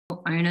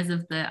owners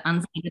of the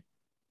unceded,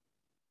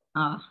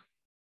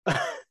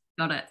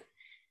 got it,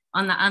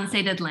 on the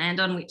unceded land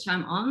on which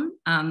I'm on,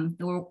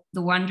 the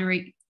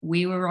Wurundjeri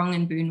we were wrong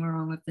and Boon were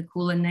wrong of the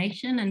Kulin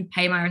Nation, and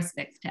pay my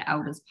respects to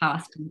elders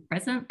past and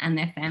present and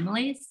their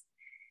families.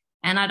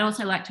 And I'd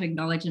also like to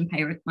acknowledge and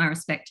pay my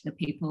respect to the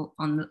people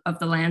of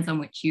the lands on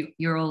which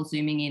you're all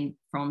zooming in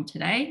from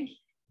today.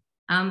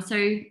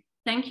 So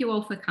thank you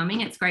all for coming.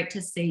 It's great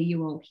to see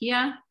you all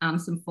here,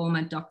 some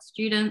former DOC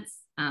students,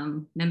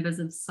 members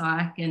of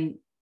Psych and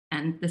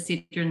the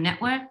Sidra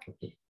Network.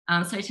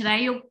 So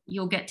today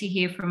you'll get to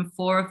hear from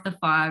 4 of the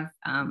 5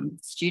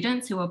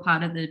 students who are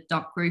part of the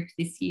DOC group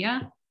this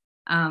year.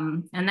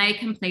 And they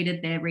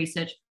completed their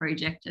research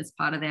project as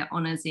part of their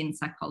honours in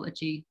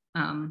psychology,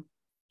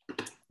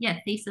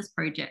 thesis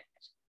project.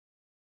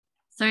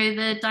 So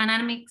the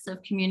Dynamics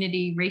of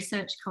Community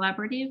Research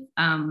Collaborative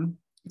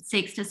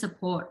seeks to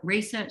support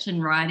research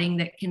and writing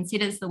that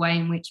considers the way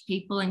in which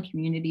people and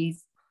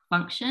communities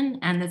function,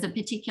 and there's a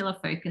particular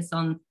focus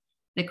on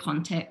the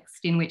context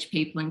in which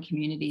people and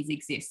communities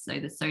exist, so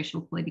the social,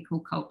 political,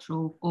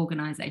 cultural,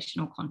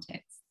 organisational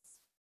contexts.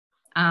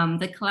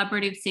 The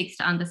collaborative seeks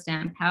to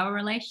understand power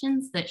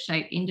relations that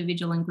shape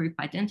individual and group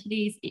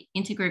identities,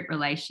 intergroup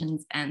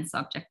relations and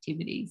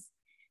subjectivities.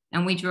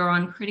 And we draw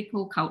on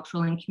critical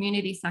cultural and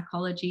community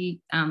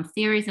psychology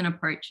theories and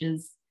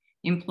approaches,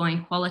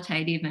 employing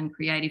qualitative and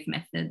creative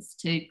methods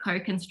to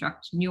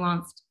co-construct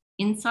nuanced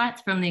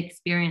insights from the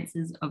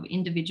experiences of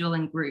individual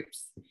and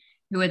groups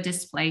who are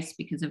displaced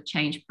because of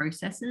change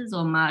processes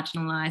or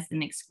marginalised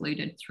and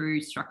excluded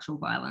through structural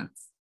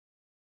violence.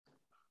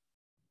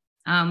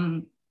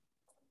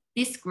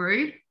 This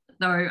group,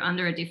 though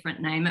under a different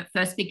name, it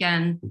first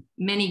began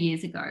many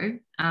years ago,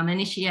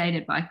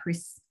 initiated by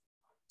Chris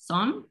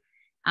Son,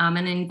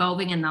 and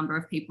involving a number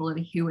of people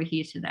who are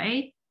here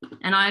today.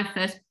 And I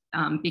first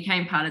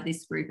became part of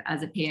this group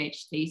as a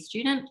PhD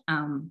student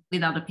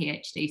with other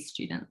PhD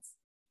students.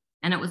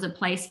 And it was a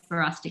place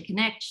for us to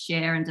connect,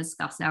 share and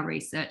discuss our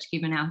research,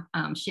 given our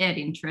shared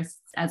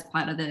interests as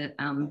part of the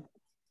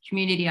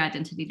Community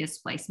Identity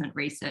Displacement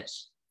Research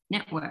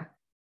Network.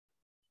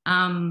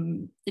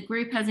 The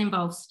group has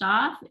involved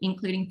staff,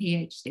 including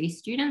PhD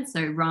students,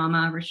 so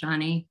Rama,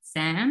 Rashani,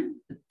 Sam,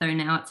 though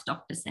now it's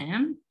Dr.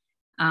 Sam,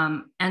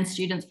 and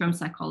students from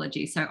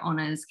psychology, so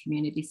honours,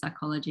 community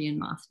psychology and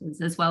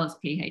masters, as well as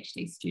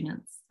PhD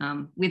students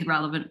with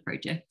relevant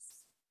projects.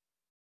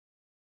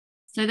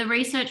 So the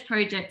research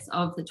projects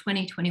of the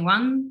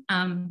 2021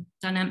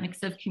 Dynamics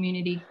of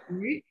Community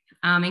group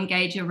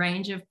engage a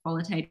range of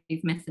qualitative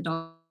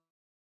methodologies,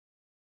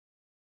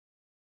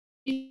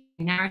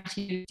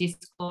 narrative,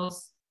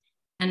 discourse,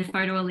 and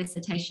photo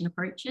elicitation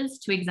approaches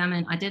to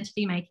examine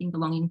identity making,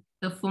 belonging,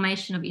 the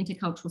formation of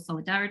intercultural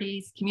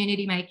solidarities,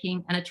 community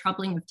making, and a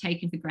troubling of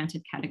taken for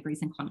granted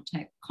categories and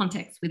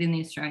contexts within the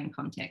Australian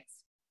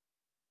context.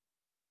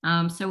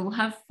 So we'll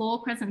have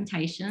 4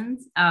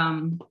 presentations.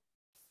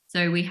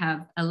 So we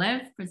have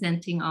Alev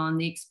presenting on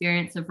the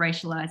experience of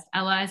racialised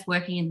allies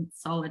working in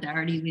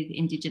solidarity with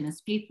Indigenous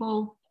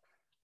people.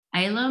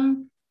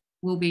 Eylem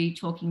will be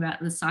talking about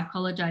the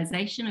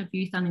psychologisation of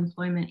youth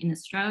unemployment in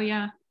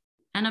Australia.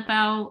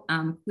 Annabelle,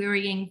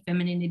 querying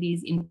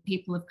femininities in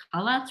people of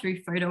colour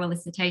through photo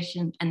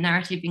elicitation and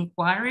narrative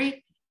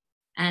inquiry.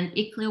 And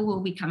Eylem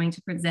will be coming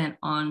to present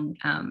on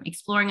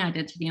exploring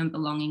identity and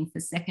belonging for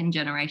second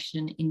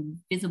generation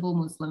invisible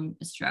Muslim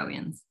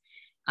Australians.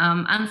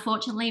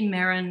 Unfortunately,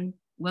 Meryn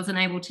wasn't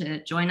able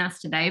to join us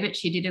today, but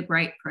she did a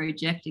great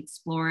project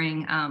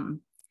exploring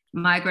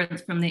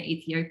migrants from the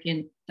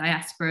Ethiopian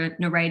diaspora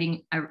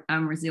narrating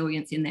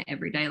resilience in their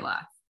everyday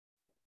life.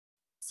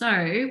 So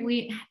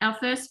our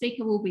first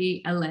speaker will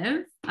be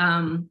Alev,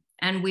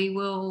 and we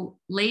will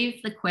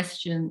leave the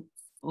questions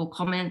or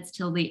comments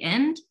till the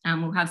end.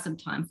 We'll have some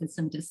time for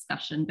some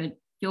discussion, but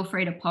feel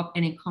free to pop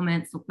any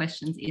comments or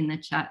questions in the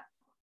chat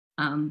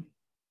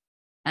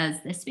as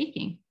they're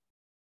speaking.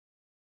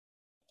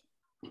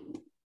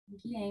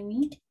 Thank you,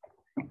 Amy.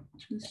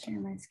 Just share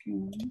my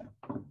screen.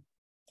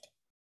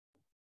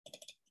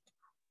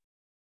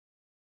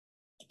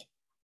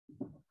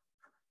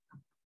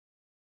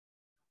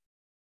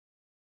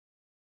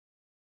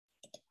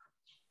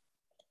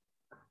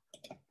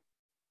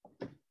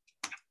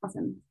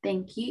 Awesome,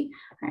 thank you.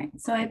 All right,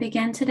 so I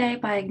began today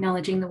by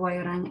acknowledging the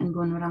Woiwurrung and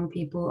Boonwurrung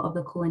people of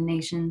the Kulin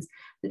Nations,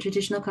 the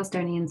traditional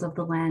custodians of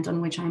the land on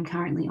which I am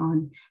currently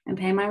on, and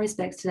pay my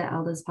respects to their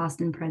elders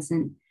past and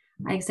present.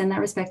 I extend that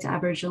respect to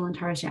Aboriginal and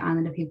Torres Strait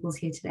Islander peoples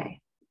here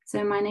today.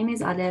 So my name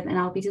is Alev, and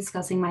I'll be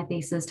discussing my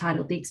thesis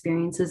titled The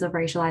Experiences of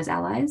Racialised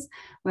Allies,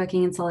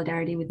 Working in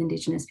Solidarity with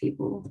Indigenous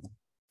People.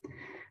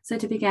 So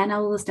to begin, I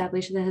will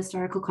establish the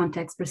historical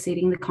context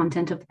preceding the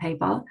content of the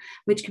paper,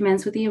 which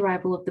commenced with the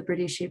arrival of the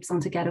British ships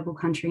onto Gadigal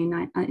country in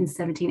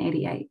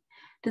 1788.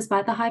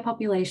 Despite the high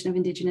population of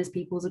Indigenous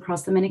peoples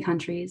across the many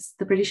countries,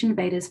 the British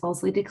invaders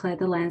falsely declared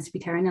the lands to be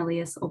terra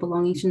nullius or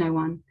belonging to no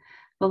one.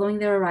 Following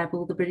their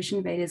arrival, the British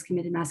invaders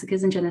committed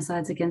massacres and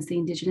genocides against the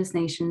Indigenous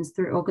nations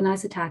through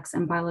organised attacks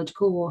and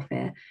biological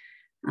warfare,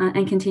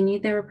 and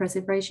continued their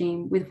oppressive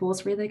regime with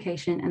forced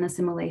relocation and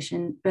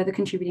assimilation, further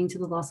contributing to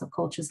the loss of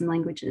cultures and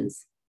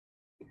languages.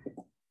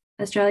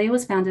 Australia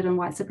was founded on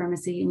white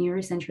supremacy and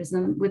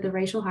Eurocentrism, with the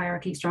racial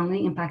hierarchy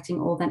strongly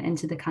impacting all that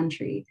entered the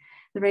country.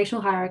 The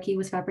racial hierarchy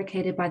was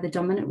fabricated by the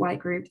dominant white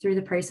group through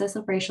the process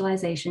of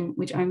racialization,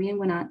 which Omi and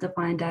Winat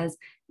defined as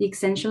the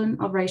extension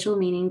of racial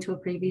meaning to a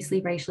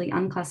previously racially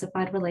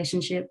unclassified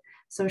relationship,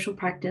 social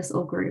practice,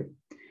 or group.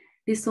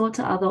 This sought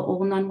to other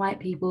all non-white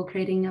people,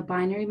 creating a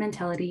binary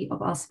mentality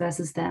of us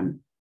versus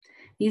them.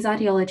 These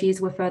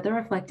ideologies were further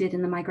reflected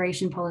in the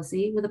migration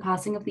policy with the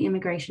passing of the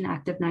Immigration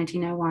Act of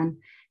 1901,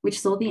 which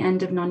saw the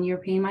end of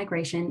non-European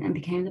migration and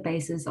became the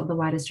basis of the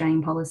white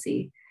Australian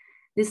policy.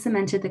 This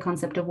cemented the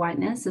concept of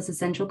whiteness as a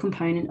central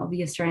component of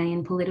the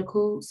Australian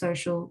political,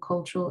 social,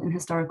 cultural, and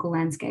historical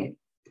landscape.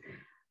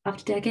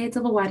 After decades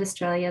of a white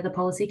Australia, the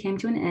policy came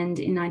to an end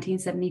in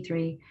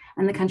 1973,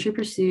 and the country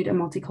pursued a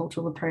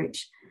multicultural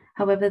approach.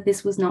 However,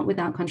 this was not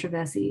without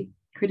controversy.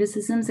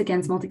 Criticisms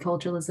against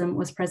multiculturalism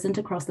was present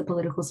across the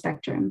political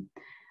spectrum.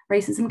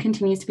 Racism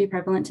continues to be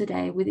prevalent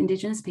today with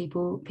Indigenous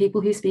people,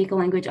 people who speak a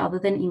language other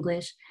than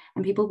English,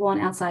 and people born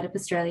outside of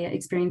Australia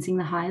experiencing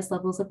the highest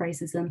levels of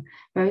racism,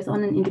 both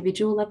on an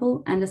individual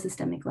level and a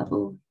systemic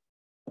level.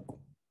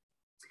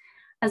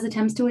 As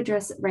attempts to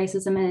address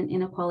racism and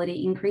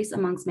inequality increase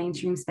amongst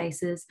mainstream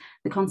spaces,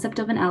 the concept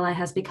of an ally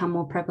has become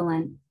more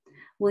prevalent.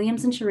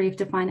 Williams and Sharif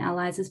define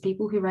allies as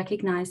people who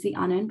recognize the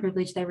unearned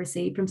privilege they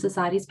receive from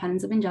society's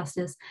patterns of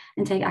injustice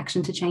and take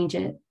action to change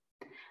it.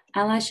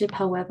 Allyship,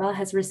 however,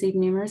 has received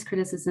numerous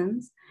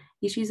criticisms.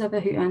 Issues over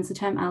who earns the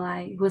term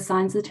ally, who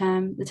assigns the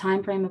term, the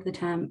time frame of the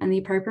term, and the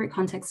appropriate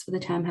context for the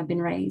term have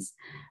been raised.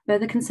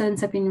 Further concerns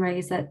have been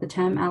raised that the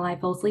term ally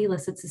falsely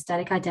elicits a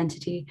static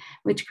identity,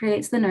 which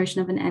creates the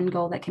notion of an end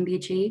goal that can be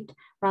achieved,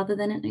 rather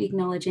than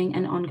acknowledging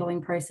an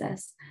ongoing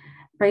process.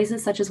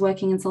 Phrases such as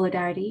working in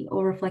solidarity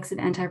or reflexive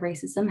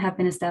anti-racism have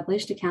been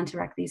established to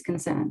counteract these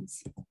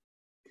concerns.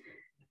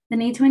 The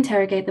need to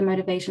interrogate the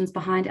motivations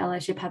behind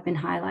allyship have been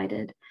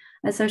highlighted.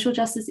 As social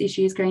justice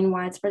issues gain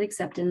widespread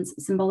acceptance,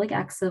 symbolic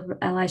acts of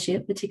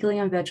allyship, particularly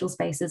on virtual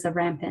spaces, are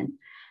rampant.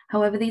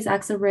 However, these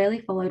acts are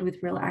rarely followed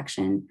with real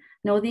action,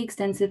 nor the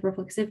extensive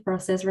reflexive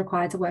process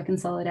required to work in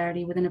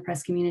solidarity with an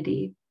oppressed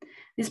community.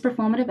 This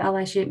performative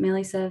allyship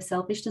merely serves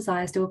selfish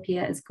desires to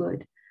appear as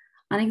good.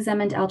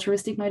 Unexamined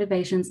altruistic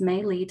motivations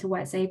may lead to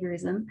white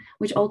saviorism,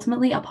 which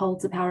ultimately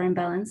upholds the power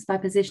imbalance by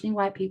positioning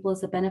white people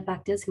as the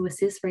benefactors who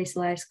assist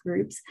racialized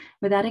groups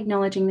without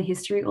acknowledging the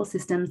history or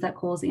systems that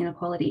cause the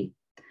inequality.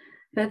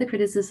 Further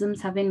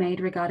criticisms have been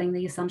made regarding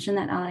the assumption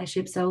that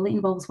allyship solely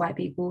involves white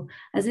people,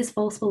 as this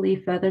false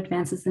belief further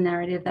advances the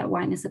narrative that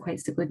whiteness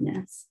equates to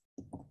goodness.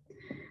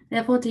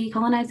 Therefore,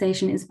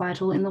 decolonization is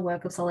vital in the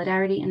work of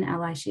solidarity and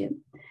allyship.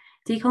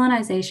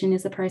 Decolonization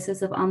is the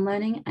process of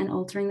unlearning and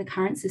altering the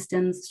current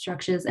systems,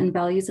 structures, and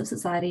values of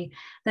society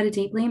that are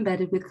deeply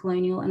embedded with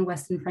colonial and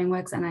Western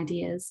frameworks and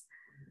ideas.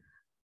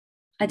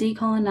 A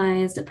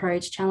decolonized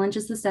approach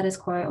challenges the status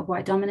quo of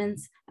white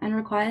dominance and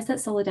requires that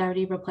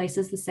solidarity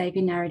replaces the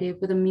savior narrative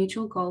with a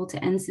mutual goal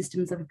to end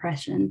systems of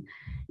oppression.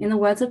 In the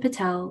words of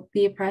Patel,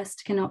 the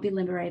oppressed cannot be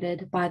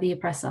liberated by the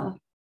oppressor.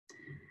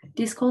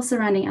 Discourse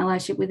surrounding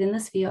allyship within the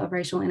sphere of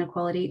racial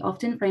inequality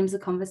often frames the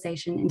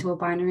conversation into a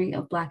binary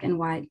of black and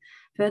white,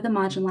 further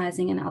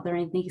marginalizing and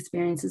othering the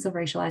experiences of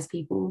racialized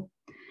people.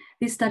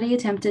 This study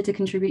attempted to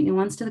contribute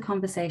nuance to the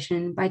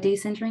conversation by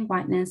decentering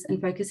whiteness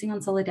and focusing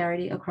on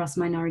solidarity across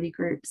minority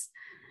groups.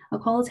 A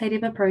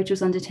qualitative approach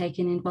was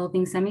undertaken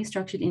involving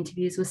semi-structured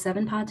interviews with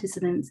 7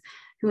 participants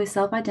who are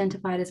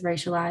self-identified as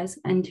racialized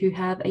and who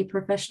have a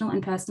professional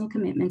and personal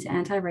commitment to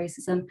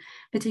anti-racism,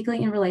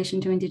 particularly in relation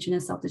to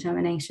Indigenous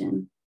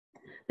self-determination.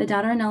 The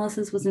data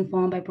analysis was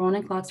informed by Braun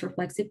and Clark's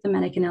reflexive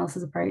thematic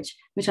analysis approach,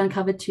 which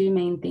uncovered 2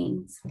 main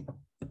themes.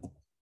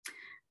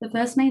 The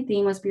first main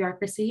theme was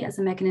bureaucracy as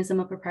a mechanism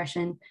of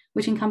oppression,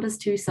 which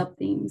encompassed 2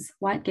 sub-themes,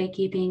 white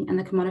gatekeeping and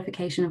the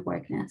commodification of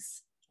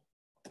wokeness.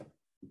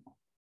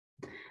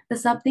 The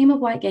sub-theme of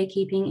white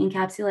gatekeeping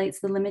encapsulates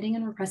the limiting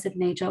and repressive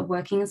nature of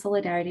working in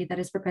solidarity that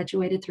is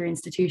perpetuated through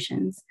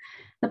institutions.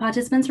 The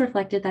participants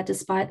reflected that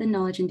despite the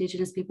knowledge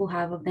Indigenous people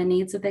have of their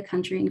needs of their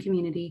country and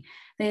community,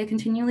 they are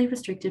continually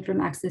restricted from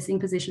accessing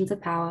positions of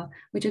power,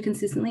 which are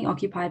consistently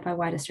occupied by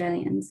white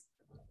Australians.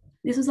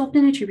 This was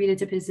often attributed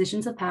to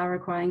positions of power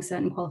requiring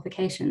certain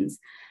qualifications.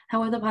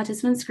 However,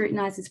 participants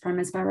scrutinized this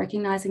premise by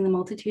recognizing the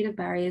multitude of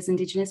barriers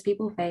Indigenous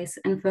people face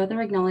and further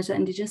acknowledged that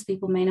Indigenous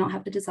people may not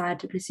have the desire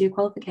to pursue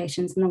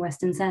qualifications in the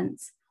Western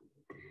sense.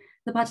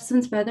 The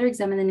participants further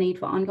examined the need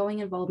for ongoing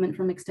involvement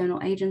from external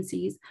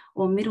agencies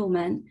or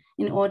middlemen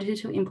in order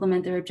to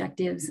implement their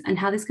objectives and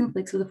how this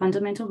conflicts with the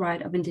fundamental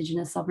right of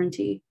Indigenous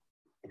sovereignty.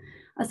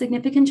 A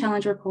significant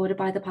challenge reported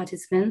by the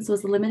participants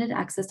was the limited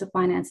access to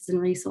finances and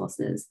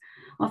resources.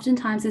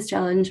 Oftentimes, this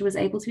challenge was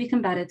able to be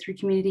combated through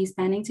communities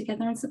banding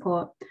together in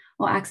support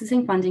or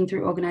accessing funding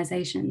through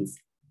organizations.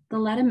 The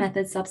latter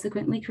method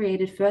subsequently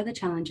created further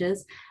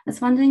challenges, as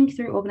funding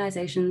through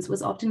organizations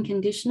was often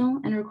conditional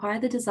and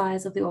required the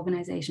desires of the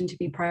organization to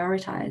be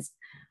prioritized.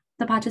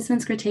 The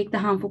participants critiqued the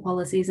harmful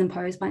policies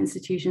imposed by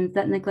institutions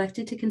that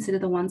neglected to consider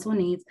the wants or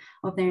needs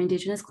of their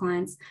Indigenous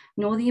clients,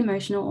 nor the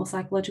emotional or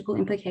psychological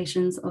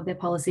implications of their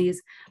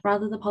policies.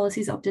 Rather, the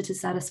policies opted to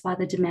satisfy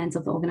the demands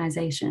of the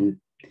organisation.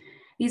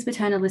 These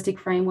paternalistic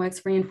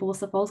frameworks reinforce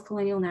the false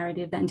colonial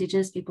narrative that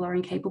Indigenous people are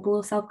incapable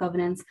of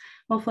self-governance,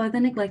 while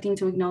further neglecting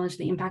to acknowledge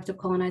the impact of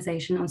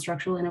colonisation on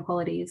structural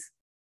inequalities.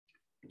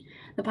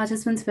 The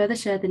participants further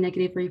shared the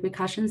negative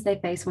repercussions they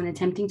face when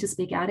attempting to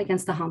speak out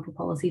against the harmful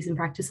policies and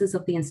practices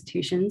of the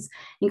institutions,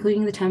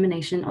 including the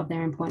termination of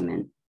their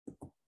employment.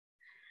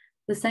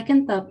 The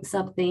second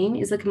sub-theme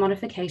is the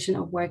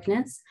commodification of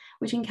wokeness,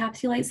 which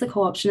encapsulates the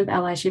co-option of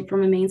allyship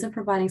from a means of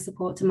providing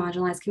support to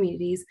marginalized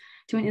communities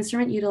to an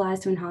instrument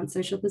utilized to enhance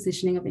social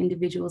positioning of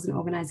individuals and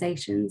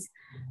organizations.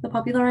 The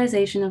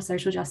popularization of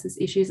social justice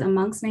issues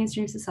amongst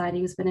mainstream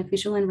society was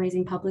beneficial in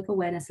raising public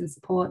awareness and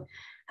support.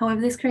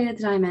 However, this created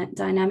the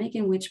dynamic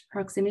in which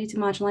proximity to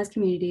marginalized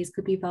communities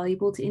could be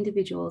valuable to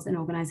individuals and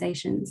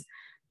organizations.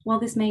 While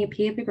this may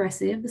appear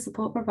progressive, the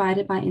support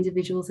provided by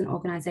individuals and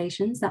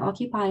organizations that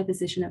occupy a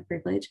position of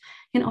privilege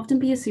can often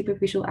be a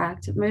superficial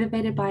act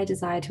motivated by a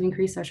desire to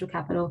increase social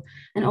capital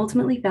and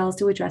ultimately fails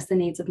to address the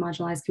needs of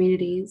marginalized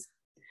communities.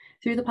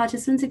 Through the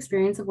participants'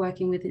 experience of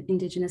working with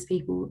Indigenous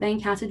people, they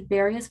encountered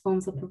various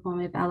forms of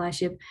performative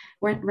allyship,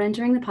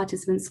 rendering the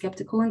participants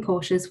skeptical and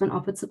cautious when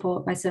offered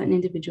support by certain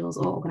individuals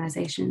or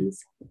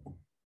organizations.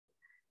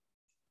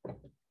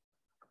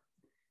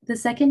 The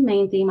second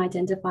main theme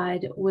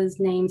identified was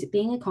named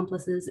Being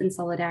Accomplices in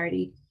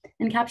Solidarity,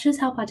 and captures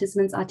how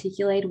participants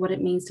articulate what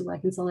it means to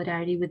work in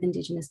solidarity with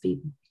Indigenous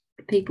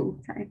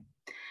people.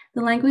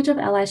 The language of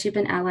allyship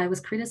and ally was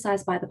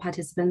criticised by the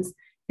participants,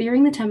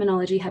 fearing the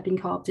terminology had been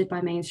co-opted by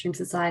mainstream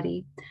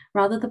society.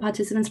 Rather, the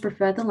participants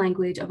preferred the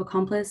language of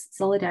accomplice,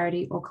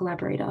 solidarity, or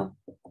collaborator.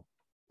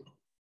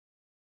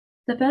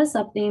 The first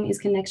subtheme is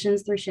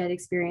connections through shared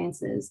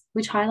experiences,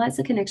 which highlights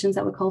the connections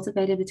that were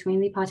cultivated between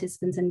the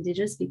participants and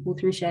Indigenous people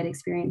through shared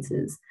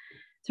experiences.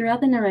 Throughout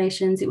the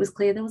narrations, it was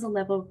clear there was a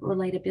level of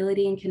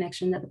relatability and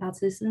connection that the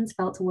participants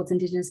felt towards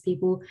Indigenous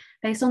people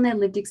based on their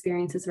lived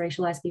experience as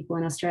racialized people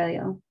in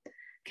Australia.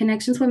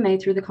 Connections were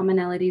made through the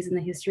commonalities in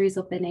the histories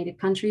of their native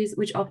countries,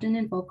 which often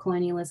involved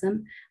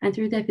colonialism, and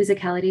through their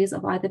physicalities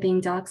of either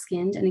being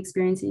dark-skinned and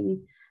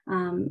experiencing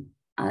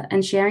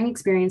and sharing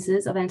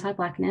experiences of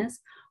anti-Blackness,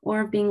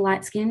 or of being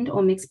light-skinned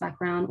or mixed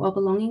background while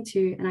belonging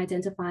to and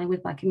identifying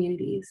with Black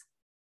communities.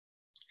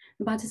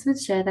 The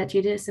participants shared that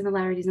due to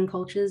similarities in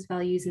cultures,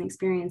 values, and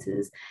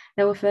experiences,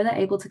 they were further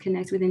able to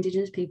connect with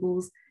Indigenous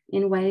peoples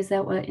in ways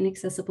that were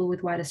inaccessible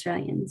with white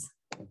Australians.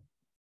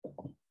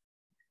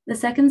 The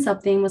second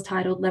subtheme was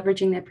titled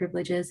Leveraging Their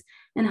Privileges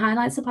and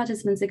highlights the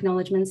participants'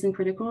 acknowledgements and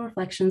critical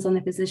reflections on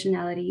their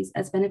positionalities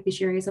as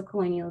beneficiaries of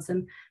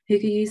colonialism who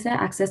could use their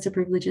access to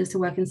privileges to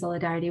work in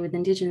solidarity with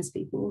Indigenous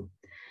people.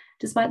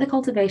 Despite the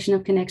cultivation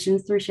of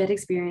connections through shared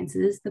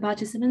experiences, the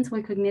participants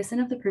were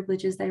cognizant of the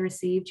privileges they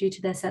received due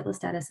to their settler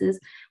statuses,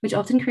 which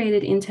often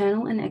created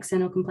internal and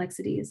external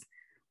complexities.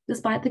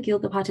 Despite the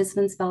guilt the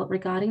participants felt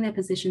regarding their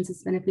positions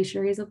as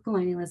beneficiaries of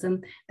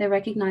colonialism, they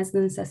recognized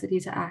the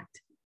necessity to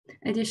act.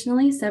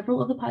 Additionally,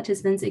 several of the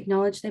participants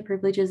acknowledged their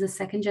privileges as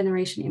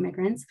second-generation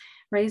immigrants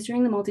raised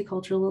during the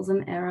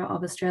multiculturalism era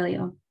of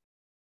Australia.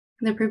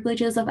 The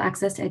privileges of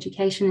access to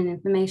education and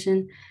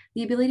information,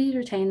 the ability to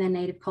retain their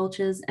native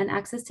cultures, and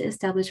access to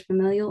establish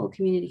familial or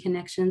community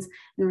connections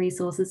and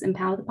resources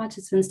empower the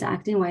participants to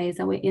act in ways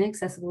that were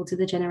inaccessible to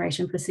the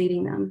generation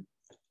preceding them.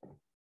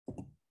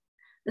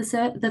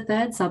 The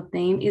third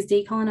sub-theme is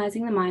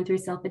decolonizing the mind through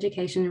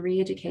self-education and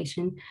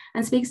re-education,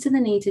 and speaks to the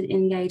need to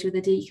engage with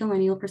a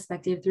decolonial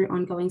perspective through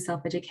ongoing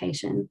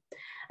self-education.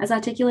 As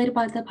articulated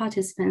by the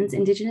participants,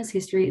 Indigenous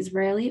history is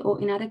rarely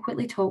or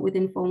inadequately taught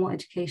within formal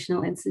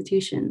educational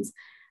institutions.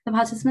 The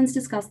participants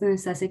discussed the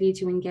necessity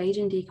to engage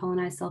in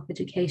decolonized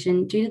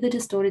self-education due to the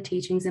distorted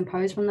teachings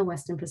imposed from the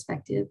Western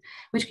perspective,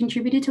 which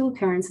contributed to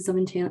occurrences of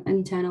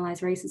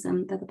internalized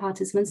racism that the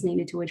participants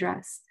needed to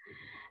address.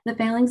 The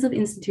failings of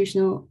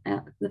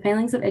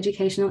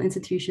educational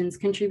institutions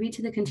contribute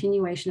to the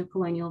continuation of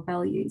colonial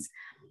values.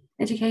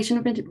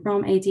 Education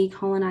from a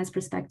decolonized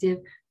perspective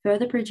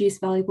further produced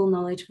valuable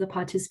knowledge for the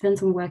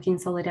participants on working in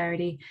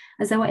solidarity,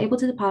 as they were able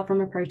to depart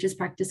from approaches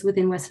practiced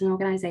within Western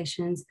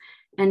organizations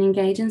and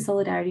engage in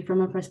solidarity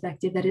from a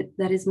perspective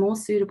that is more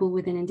suitable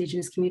within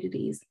Indigenous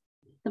communities.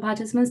 The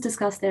participants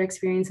discussed their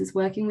experiences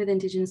working with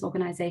Indigenous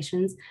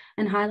organizations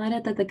and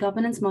highlighted that the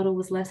governance model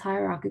was less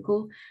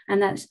hierarchical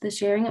and that the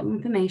sharing of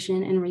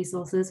information and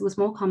resources was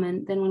more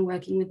common than when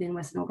working within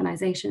Western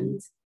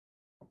organizations.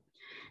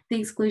 The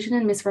exclusion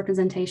and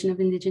misrepresentation of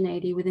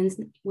indigeneity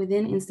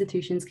within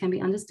institutions can be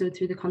understood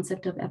through the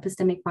concept of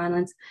epistemic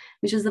violence,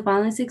 which is the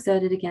violence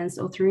exerted against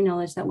or through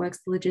knowledge that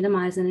works to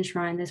legitimize and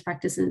enshrine those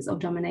practices of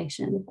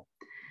domination.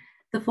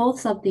 The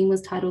fourth subtheme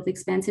was titled The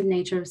Expansive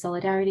Nature of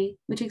Solidarity,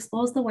 which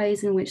explores the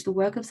ways in which the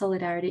work of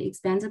solidarity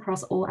expands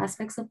across all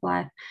aspects of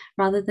life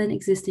rather than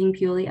existing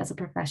purely as a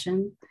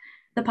profession.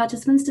 The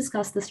participants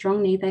discussed the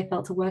strong need they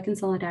felt to work in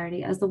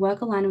solidarity as the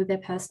work aligned with their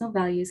personal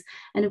values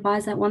and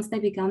advised that once they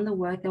began the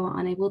work, they were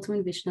unable to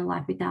envision a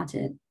life without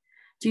it.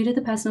 Due to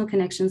the personal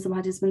connections the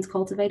participants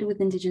cultivated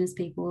with Indigenous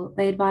people,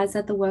 they advised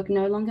that the work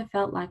no longer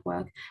felt like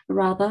work, but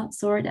rather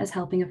saw it as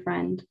helping a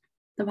friend.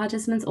 The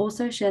participants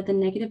also shared the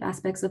negative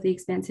aspects of the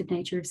expansive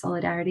nature of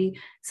solidarity,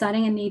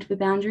 citing a need for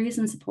boundaries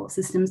and support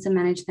systems to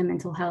manage their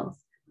mental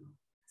health.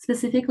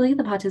 Specifically,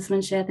 the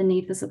participants shared the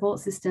need for support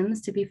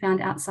systems to be found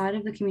outside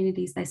of the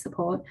communities they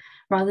support,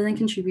 rather than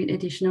contribute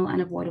additional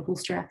and avoidable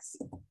stress.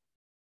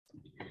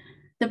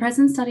 The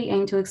present study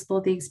aimed to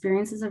explore the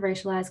experiences of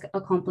racialized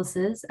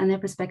accomplices and their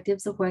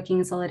perspectives of working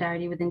in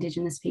solidarity with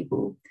Indigenous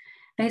people.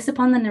 Based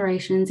upon the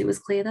narrations, it was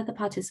clear that the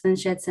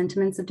participants shared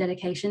sentiments of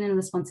dedication and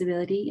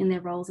responsibility in their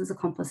roles as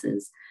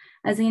accomplices.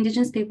 As the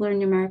Indigenous people are a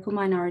numerical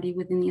minority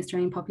within the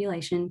Australian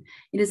population,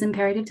 it is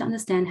imperative to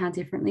understand how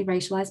differently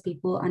racialized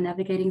people are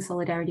navigating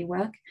solidarity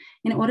work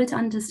in order to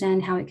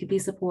understand how it could be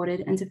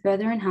supported and to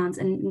further enhance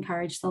and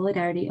encourage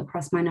solidarity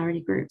across minority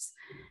groups.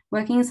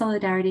 Working in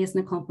solidarity as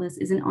an accomplice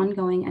is an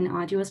ongoing and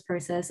arduous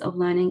process of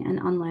learning and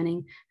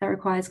unlearning that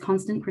requires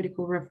constant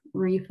critical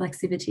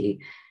reflexivity.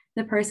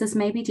 The process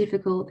may be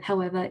difficult,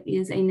 however,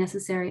 is a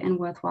necessary and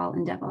worthwhile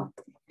endeavour.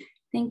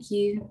 Thank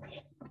you.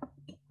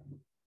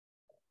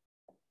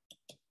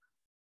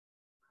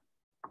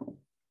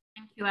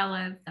 Thank you,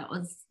 Alev. That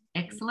was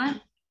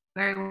excellent.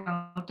 Very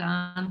well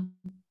done.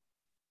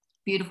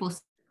 Beautiful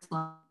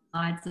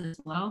slides as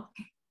well.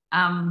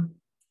 And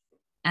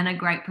a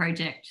great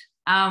project.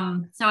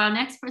 So our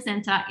next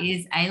presenter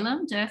is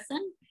Eylem Dursun.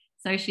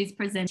 So she's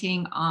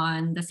presenting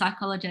on the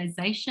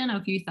psychologization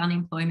of youth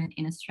unemployment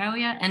in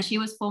Australia, and she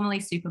was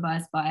formerly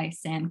supervised by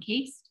Sam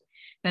Keast,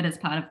 but as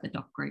part of the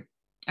doc group.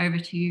 Over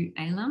to you,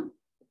 Eylem.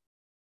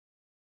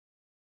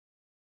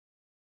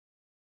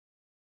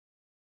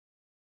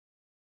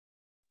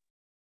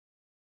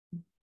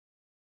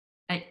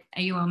 Are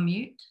you on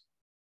mute?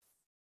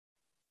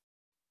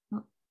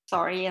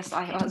 Sorry, yes,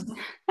 I was.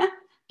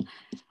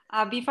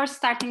 Before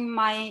starting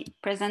my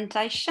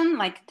presentation,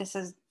 like this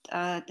is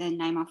the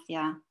name of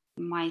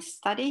my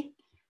study.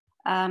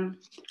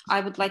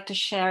 I would like to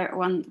share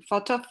one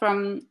photo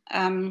from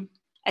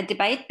a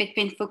debate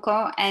between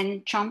Foucault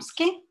and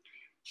Chomsky.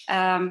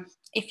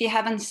 If you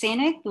haven't seen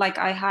it, like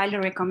I highly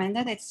recommend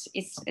it.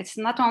 It's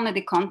not only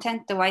the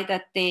content, the way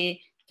that the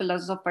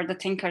philosopher, the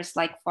thinkers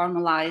like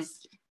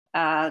formalize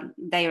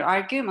their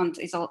argument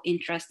is all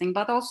interesting,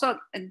 but also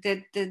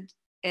the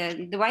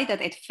way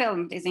that it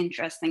filmed is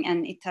interesting,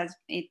 and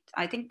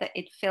I think that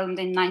it filmed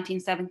in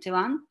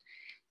 1971,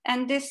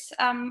 and this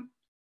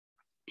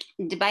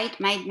debate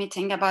made me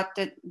think about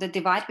the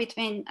divide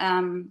between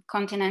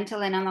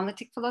continental and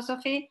analytic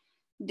philosophy,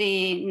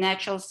 the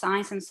natural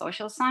science and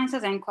social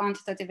sciences, and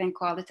quantitative and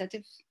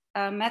qualitative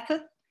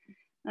method.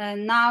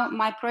 Now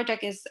my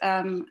project is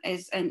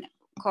a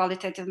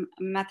qualitative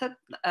method,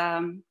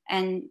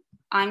 and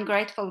I'm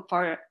grateful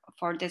for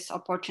this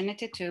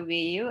opportunity to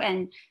VU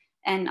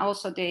and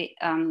also the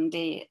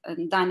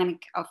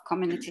dynamic of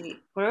community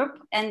group.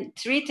 And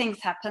three things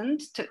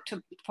happened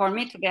for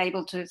me to be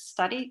able to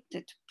study,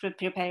 to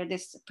prepare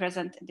this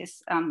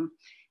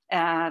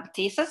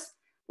thesis.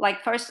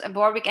 Like first,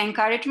 Warwick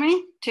encouraged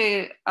me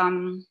to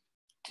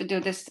do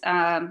this,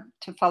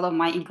 to follow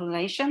my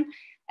inclination.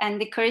 And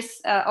the Chris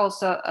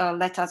also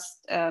let us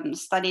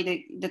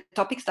study the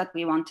topics that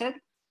we wanted.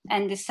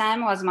 And the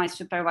Sam was my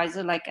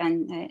supervisor, like,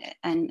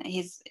 and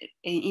his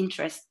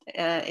interest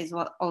is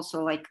what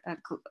also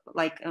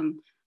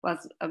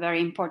was a very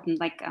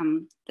important, like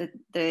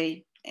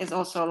the is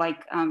also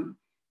like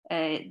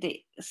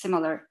the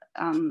similar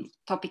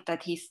topic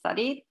that he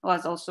studied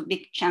was also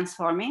big chance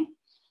for me.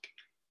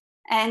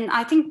 And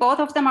I think both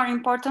of them are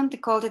important, the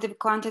qualitative,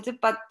 quantitative,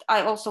 but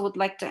I also would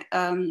like to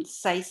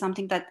say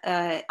something that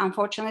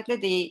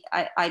unfortunately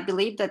I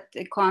believe that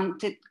the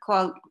quantitative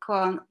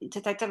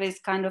is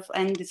kind of,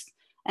 and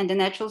the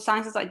natural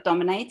sciences like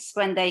dominates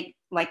when they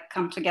like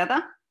come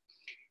together.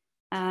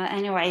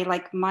 Anyway,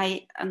 like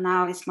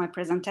now is my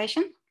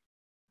presentation.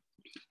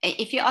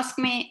 If you ask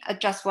me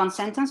just one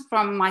sentence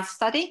from my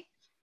study,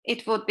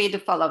 it would be the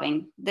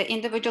following. The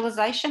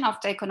individualization of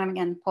the economic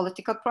and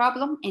political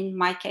problem, in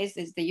my case,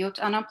 is the youth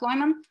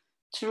unemployment,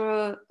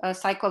 through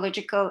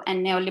psychological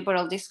and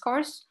neoliberal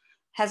discourse,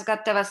 has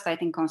got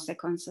devastating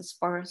consequences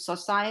for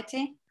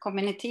society,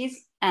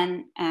 communities,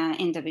 and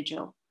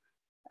individual.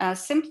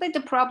 Simply,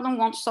 the problem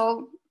won't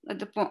solve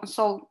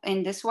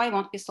in this way,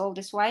 won't be solved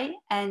this way,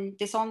 and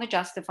this only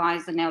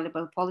justifies the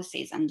neoliberal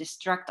policies and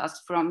distract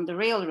us from the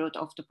real root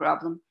of the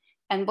problem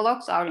and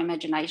blocks our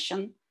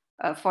imagination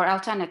for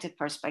alternative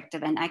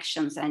perspective and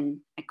actions, and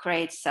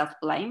creates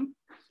self-blame.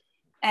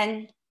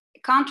 And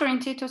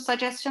counterintuitive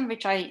suggestion,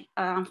 which I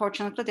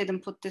unfortunately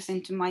didn't put this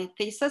into my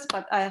thesis,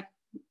 but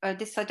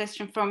this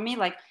suggestion from me,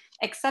 like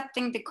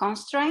accepting the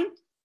constraint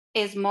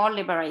is more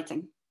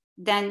liberating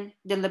than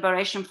the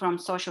liberation from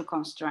social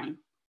constraint.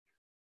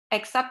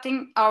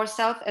 Accepting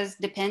ourselves as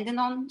dependent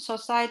on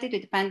society,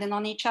 dependent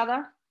on each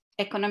other,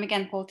 economic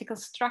and political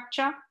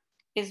structure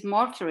is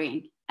more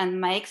freeing and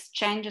makes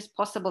changes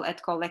possible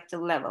at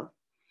collective level.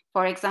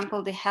 For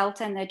example, the health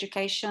and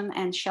education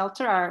and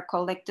shelter are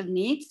collective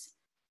needs,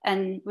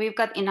 and we've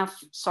got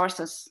enough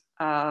sources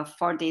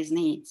for these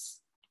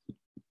needs.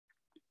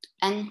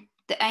 And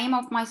the aim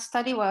of my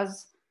study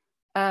was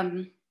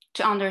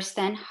to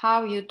understand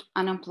how youth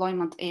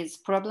unemployment is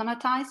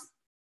problematized,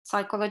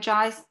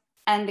 psychologized,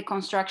 and the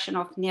construction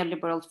of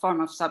neoliberal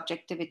form of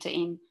subjectivity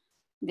in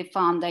the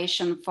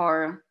foundation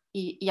for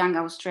Young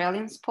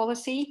Australians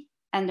policy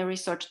and the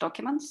research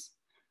documents.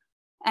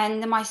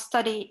 And my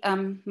study,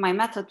 my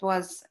method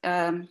was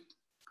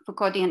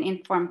Foucauldian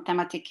informed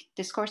thematic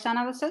discourse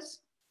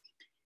analysis.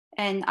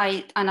 And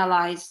I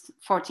analyzed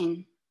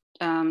 14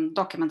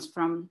 documents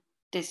from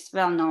this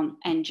well-known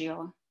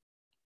NGO.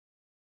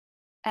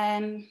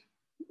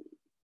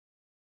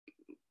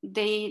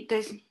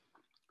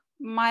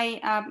 My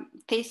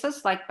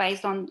thesis, like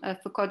based on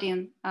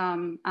Foucauldian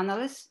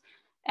analysis,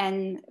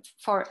 and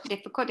for the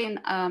Foucauldian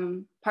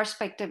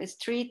perspective is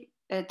three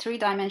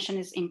dimension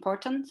is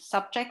important: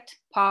 subject,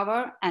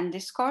 power, and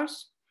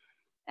discourse.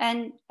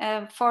 And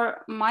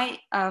for my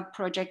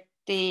project,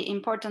 the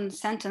important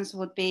sentence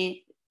would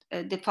be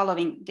the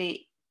following: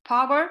 the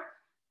power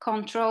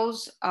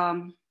controls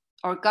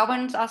or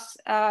governs us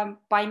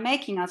by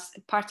making us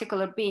a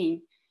particular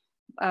being,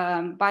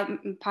 by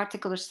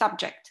particular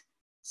subject.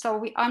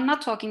 So I'm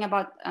not talking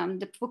about,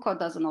 the Foucault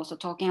doesn't also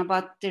talking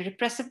about the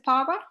repressive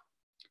power.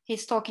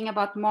 He's talking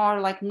about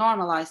more like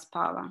normalized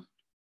power.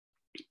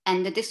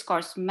 And the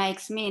discourse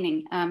makes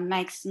meaning,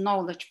 makes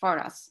knowledge for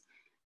us.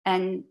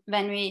 And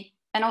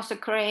and also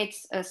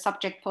creates a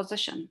subject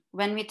position.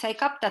 When we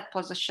take up that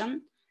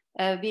position,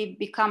 it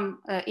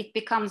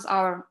becomes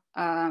our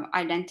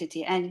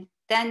identity. And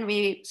then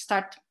we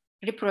start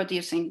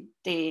reproducing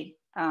the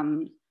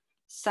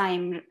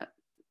same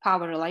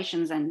power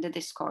relations and the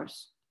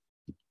discourse.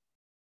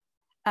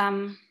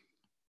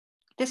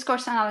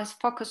 Discourse analysis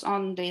focus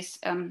on this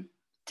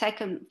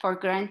taken for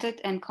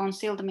granted and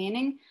concealed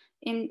meaning.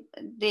 In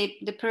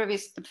the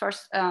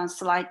first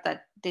slide,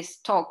 that this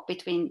talk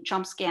between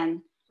Chomsky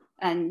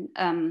and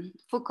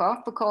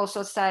Foucault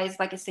also says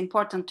like it's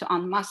important to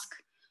unmask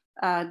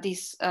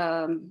this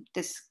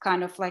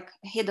kind of like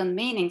hidden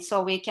meaning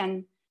so we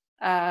can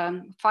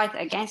fight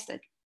against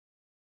it.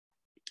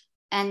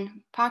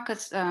 And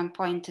Parkus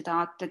pointed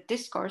out that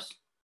discourse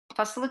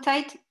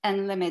facilitate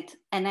and limit,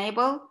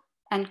 enable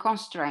and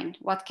constrain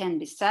what can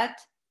be said,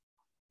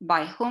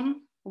 by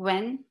whom,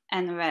 when,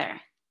 and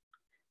where.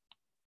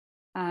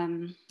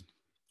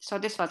 So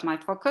this was my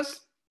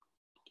focus.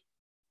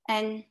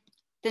 And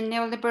the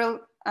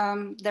neoliberal,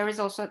 there is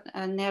also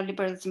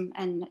neoliberalism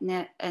and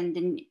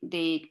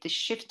the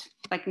shift,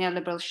 like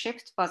neoliberal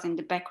shift was in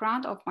the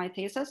background of my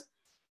thesis.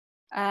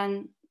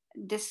 And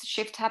this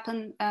shift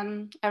happened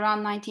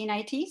around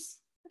 1980s.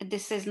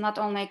 This is not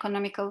only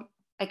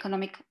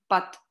economic,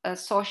 but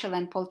social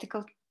and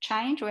political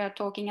change we are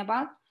talking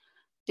about.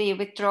 The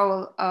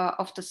withdrawal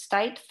of the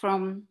state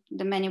from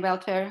the many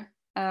welfare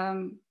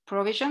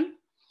provision.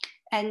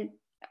 And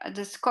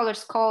the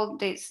scholars call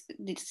the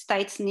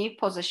state's new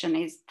position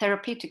is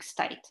therapeutic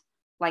state,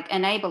 like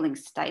enabling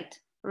state,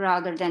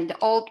 rather than the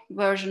old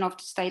version of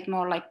the state,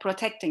 more like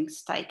protecting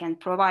state and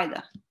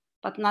provider,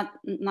 but not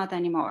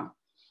anymore.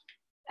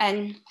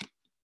 And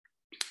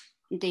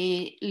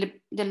the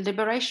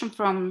liberation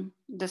from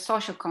the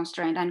social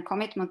constraint and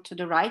commitment to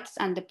the rights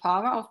and the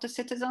power of the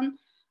citizen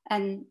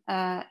and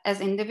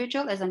as an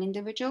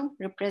individual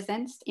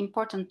represents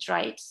important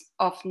traits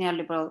of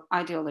neoliberal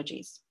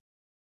ideologies.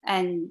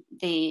 And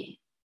the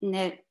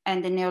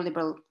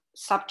neoliberal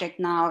subject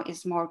now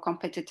is more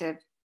competitive,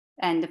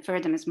 and the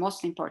freedom is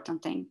most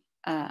important thing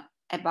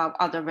above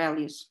other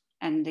values,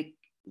 and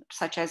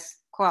such as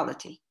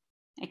equality.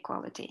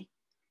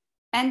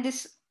 And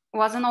this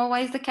wasn't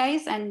always the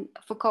case, and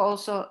Foucault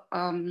also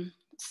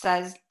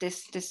says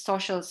this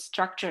social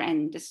structure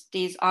and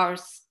these are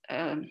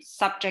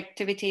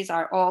subjectivities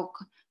are all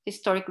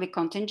historically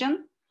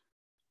contingent.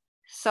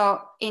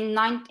 So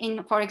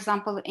for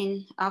example,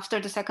 after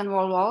the Second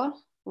World War,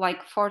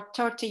 like for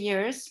 30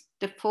 years,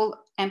 the full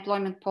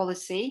employment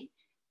policy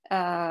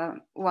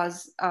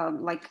was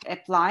like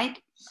applied.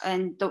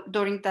 And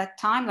during that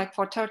time, like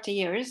for 30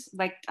 years,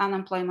 like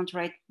unemployment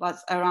rate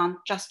was around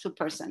just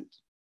 2%.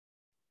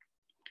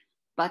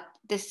 But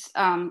this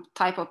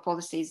type of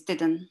policies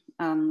didn't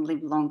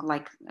live long,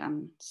 like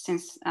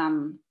since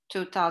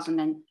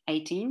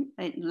 2018,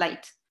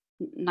 late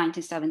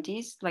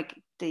 1970s, like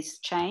this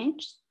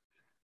changed.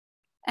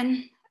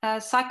 And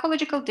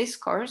psychological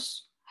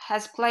discourse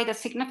has played a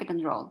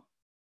significant role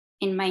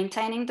in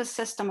maintaining the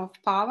system of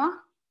power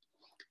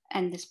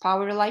and these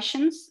power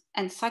relations,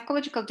 and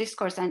psychological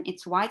discourse and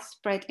its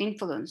widespread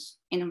influence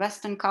in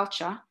Western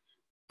culture,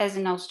 as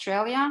in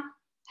Australia,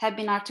 have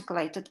been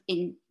articulated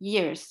in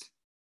years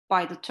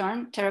by the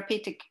term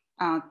therapeutic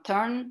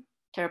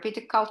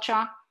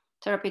culture,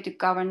 therapeutic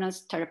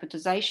governance,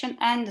 therapeuticization,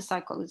 and the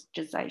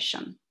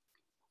psychologization.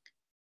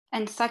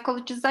 And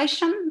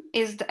psychologization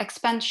is the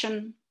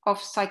expansion of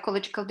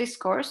psychological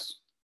discourse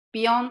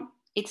beyond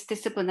its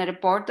disciplinary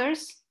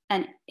borders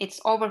and its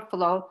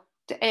overflow,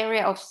 the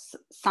area of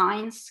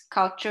science,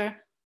 culture,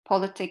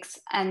 politics,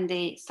 and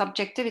the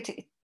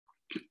subjectivity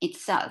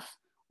itself.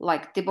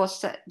 Like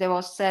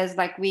DeVos says,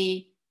 like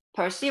we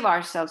perceive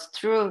ourselves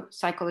through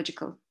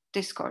psychological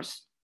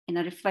discourse in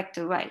a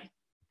reflective way.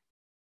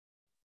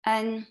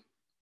 And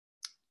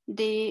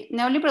the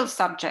neoliberal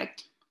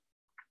subject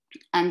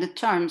and the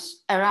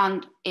terms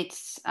around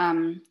its,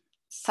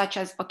 such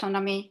as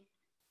autonomy,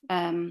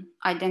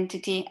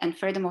 identity and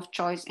freedom of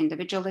choice,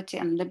 individuality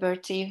and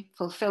liberty,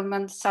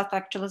 fulfillment,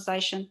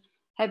 self-actualization,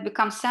 have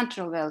become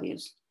central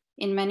values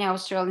in many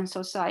Australian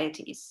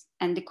societies.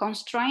 And the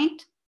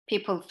constraint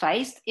people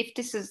faced, if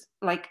this is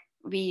like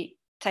we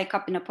take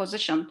up in a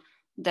position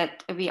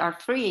that we are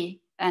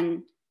free,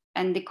 and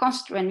the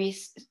when we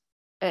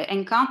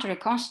encounter a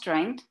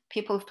constraint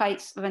people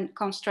face, when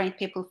constraint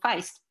people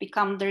face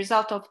become the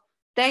result of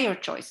their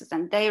choices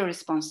and their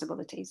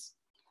responsibilities.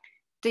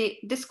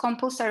 This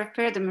compulsory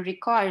freedom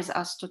requires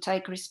us to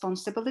take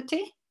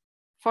responsibility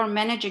for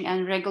managing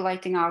and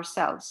regulating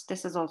ourselves.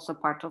 This is also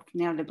part of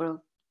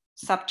neoliberal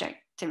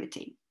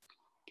subjectivity.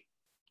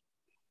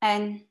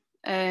 And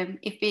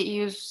if we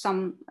use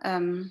some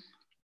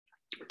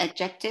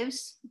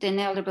adjectives, the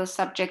neoliberal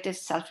subject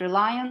is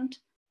self-reliant,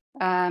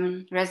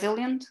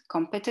 resilient,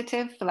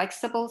 competitive,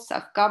 flexible,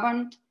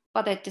 self-governed,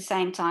 but at the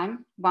same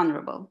time,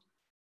 vulnerable.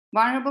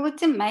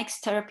 Vulnerability makes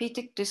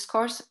therapeutic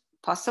discourse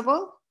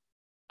possible,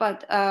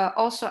 but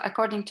also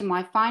according to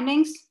my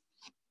findings,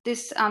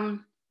 this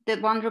the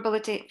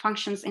vulnerability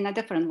functions in a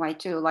different way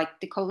too. Like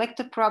the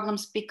collective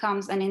problems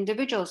becomes an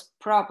individual's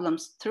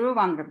problems through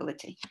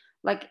vulnerability.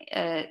 Like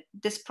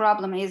this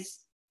problem is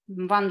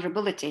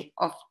vulnerability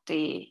of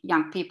the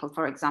young people,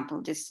 for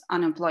example, this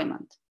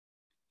unemployment.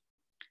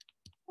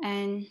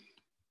 And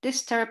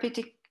this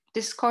therapeutic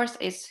discourse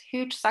is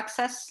huge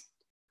success.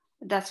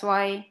 That's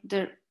why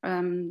the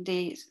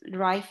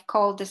Rife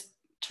called this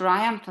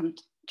triumph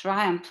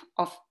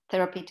of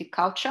therapeutic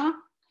culture,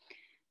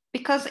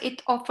 because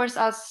it offers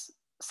us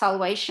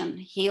salvation,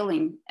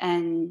 healing,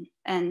 and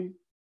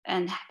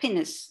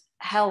happiness,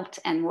 health,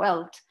 and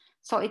wealth.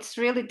 So it's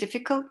really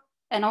difficult,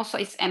 and also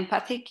it's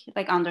empathic,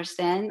 like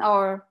understand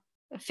our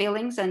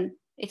feelings, and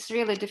it's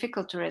really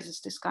difficult to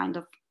resist this kind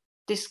of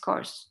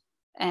discourse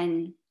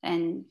and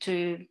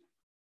to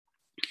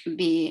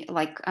be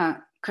like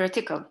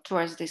critical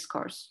towards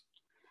discourse.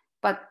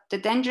 But the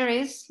danger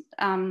is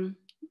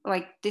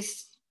like the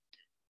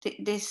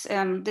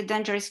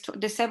danger is to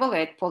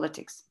disevaluate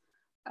politics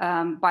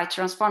by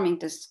transforming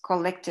this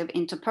collective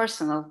into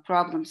personal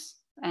problems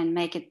and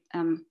make it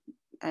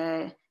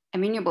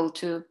amenable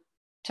to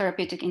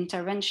therapeutic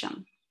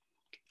intervention.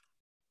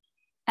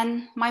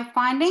 And my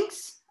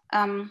findings,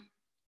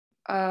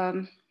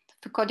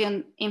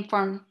 Foucauldian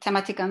informed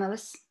thematic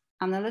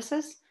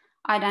analysis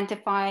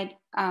identified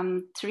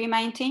three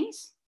main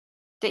themes: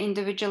 the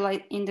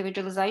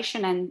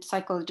individualization and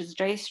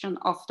psychologization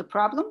of the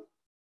problem,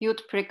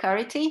 youth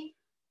precarity,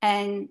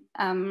 and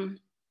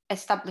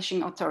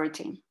establishing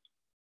authority.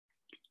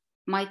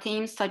 My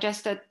themes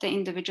suggested the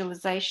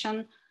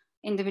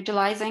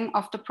individualizing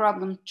of the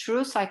problem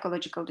through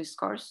psychological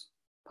discourse,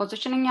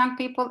 positioning young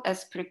people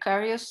as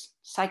precarious,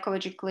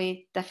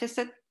 psychologically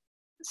deficit,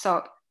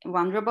 so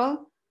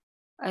vulnerable,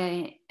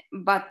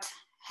 but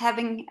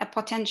having a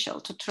potential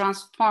to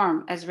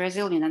transform as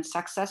resilient and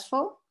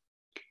successful,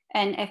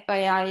 and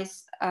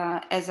FBI's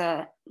as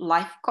a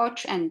life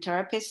coach and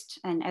therapist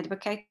and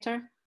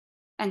advocator,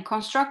 and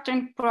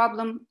constructing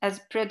problem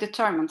as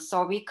predetermined.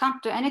 So we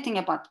can't do anything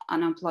about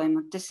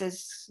unemployment. This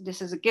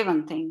is a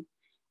given thing.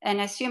 And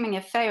assuming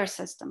a fair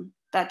system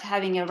that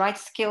having a right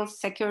skills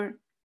secure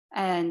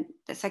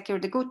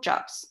the good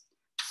jobs.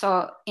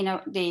 So, you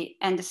know, the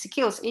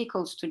skills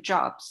equals to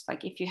jobs.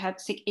 Like if you have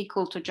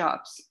equal to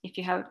jobs, if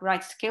you have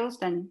right skills,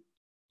 then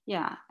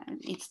yeah,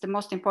 it's the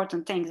most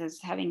important thing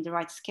is having the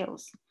right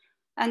skills.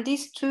 And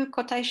these two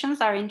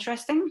quotations are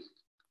interesting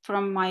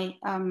from my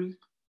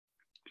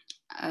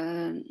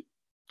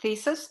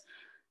thesis.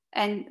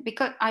 And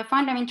because I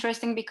find them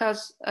interesting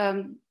because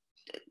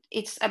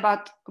it's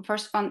about,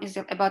 first one is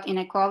about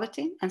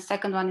inequality and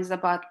second one is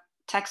about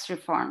tax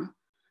reform.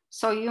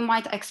 So you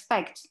might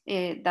expect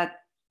that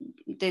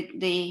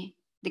the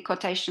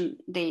quotation,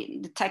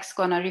 the text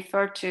gonna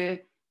refer to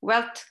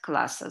wealth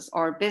classes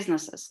or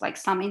businesses, like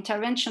some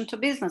intervention to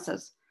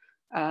businesses.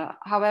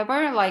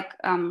 However, like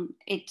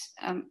it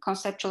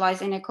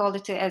conceptualizes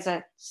inequality as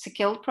a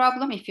skilled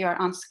problem if you are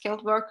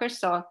unskilled workers.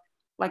 So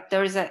like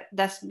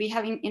we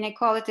having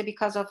inequality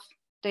because of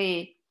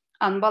the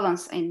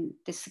unbalance in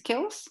the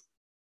skills.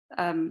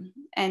 And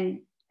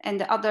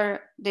the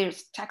other,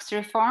 there's tax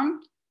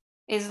reform,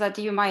 is that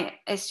you might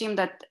assume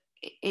that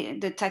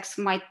the text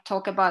might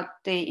talk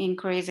about the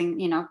increasing,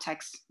 you know,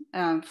 tax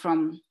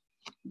from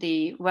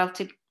the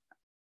wealthy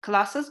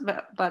classes,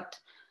 but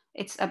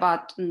it's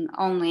about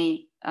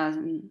only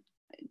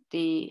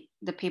the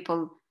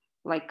people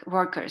like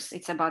workers.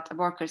 It's about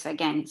workers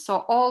again.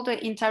 So all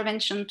the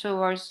intervention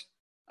towards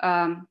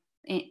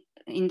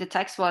in the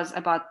text was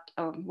about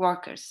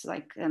workers,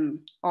 like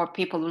or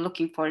people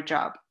looking for a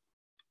job.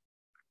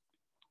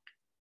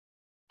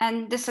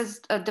 And this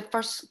is the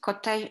first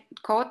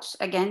quote,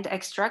 again, the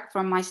extract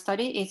from my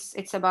study.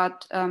 It's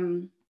about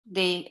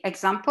the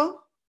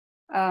example.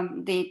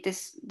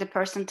 The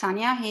person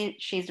Tanya,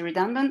 she's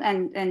redundant,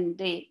 and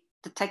the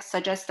text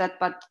suggests that,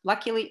 but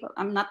luckily,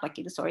 I'm not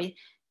lucky, sorry.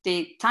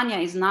 The Tanya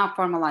is now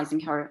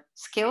formalizing her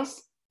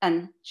skills,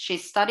 and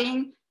she's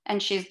studying,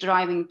 and she's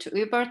driving to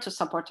Uber to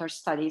support her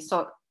study.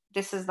 So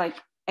this is like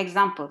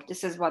example.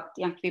 This is what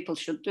young people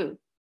should do.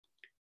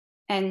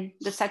 And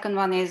the second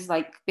one is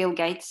like Bill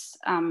Gates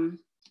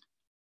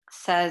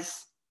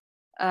says,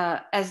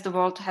 as the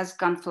world has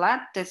gone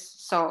flat,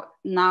 so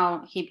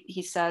now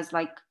he says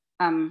like,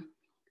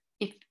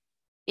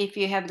 if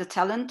you have the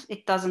talent,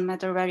 it doesn't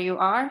matter where you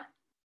are.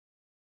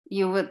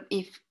 You would,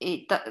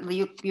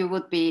 you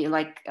would be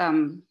like,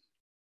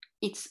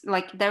 it's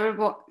like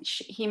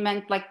he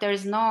meant like there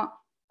is no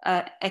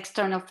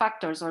external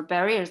factors or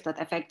barriers that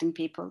affecting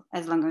people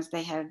as long as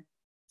they have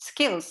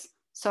skills.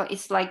 So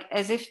it's like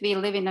as if we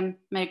live in a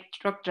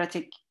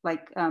meritocratic,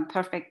 like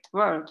perfect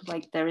world,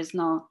 like there is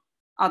no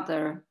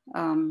other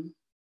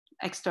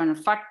external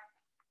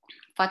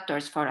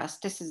factors for us.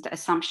 This is the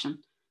assumption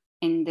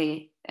in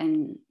the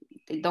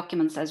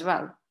documents as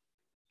well.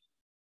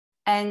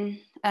 And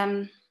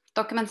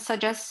documents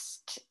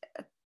suggest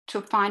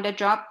to find a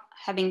job,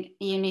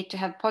 you need to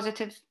have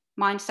positive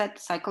mindset,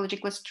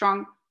 psychologically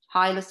strong,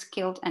 highly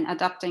skilled, and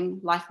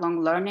adapting,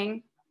 lifelong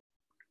learning.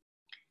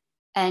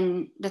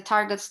 And the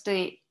targets,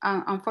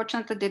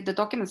 unfortunately, the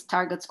documents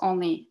targets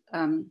only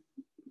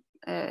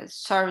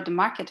serve the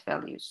market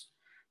values.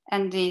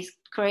 And this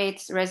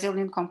creates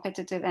resilient,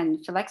 competitive,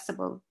 and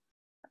flexible,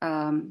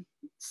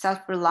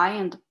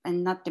 self-reliant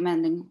and not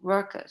demanding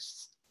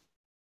workers,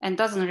 and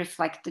doesn't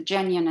reflect the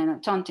genuine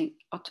and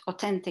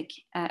authentic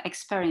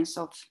experience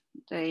of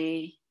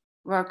the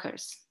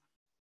workers.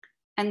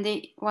 And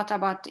what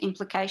about the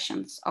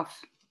implications of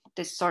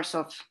this source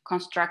of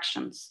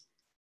constructions?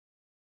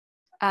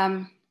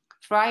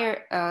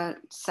 Fryer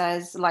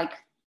says like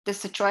the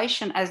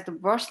situation as the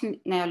worst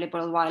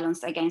neoliberal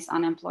violence against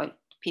unemployed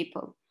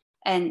people.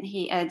 And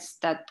he adds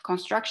that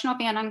construction of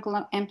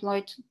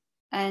unemployed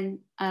and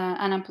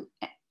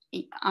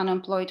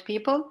unemployed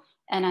people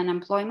and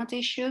unemployment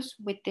issues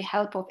with the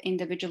help of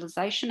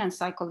individualization and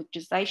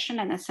psychologization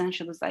and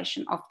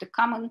essentialization of the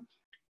common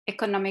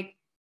economic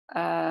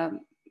and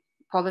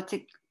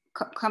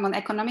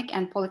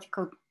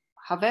political,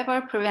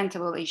 however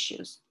preventable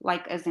issues,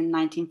 like as in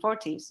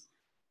 1940s,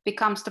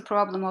 becomes the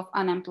problem of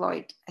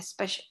unemployed,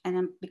 especially,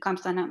 and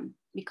becomes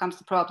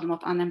the problem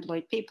of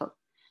unemployed people.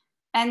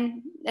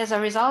 And as a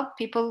result,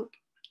 people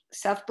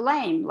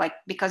self-blame, like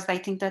because they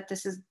think that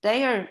this is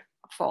their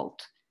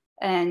fault,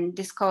 and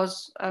this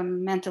causes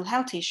mental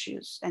health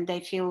issues, and they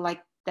feel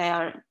like they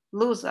are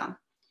loser.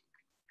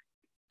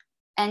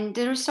 And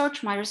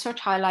my research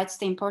highlights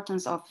the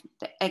importance of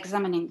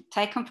examining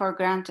taken for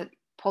granted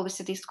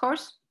policy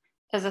discourse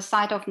as a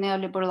site of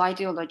neoliberal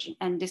ideology,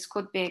 and this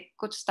could be a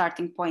good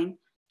starting point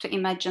to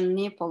imagine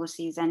new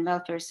policies and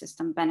welfare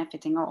system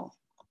benefiting all.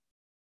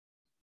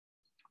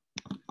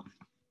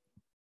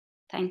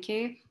 Thank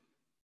you.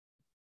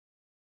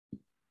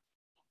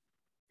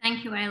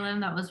 Thank you, Eylem.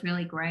 That was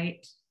really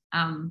great.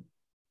 I'm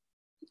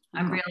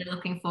really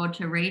looking forward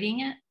to reading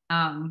it.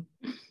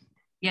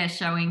 Yeah,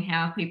 showing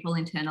how people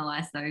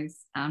internalize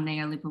those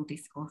neoliberal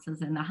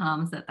discourses and the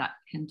harms that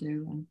can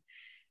do, and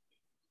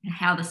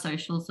how the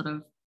social sort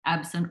of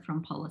absent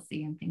from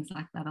policy and things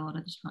like that a lot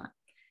of the time.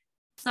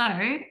 So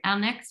our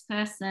next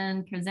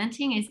person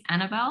presenting is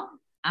Annabelle.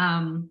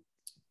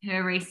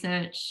 Her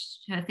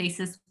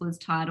thesis was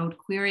titled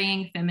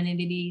Querying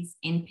Femininities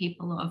in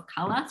People of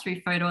Colour Through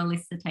Photo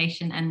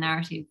Elicitation and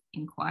Narrative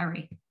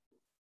Inquiry.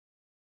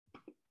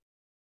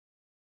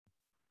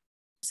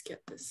 Let's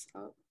get this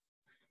up.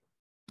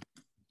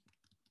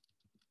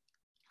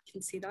 You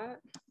can see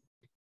that.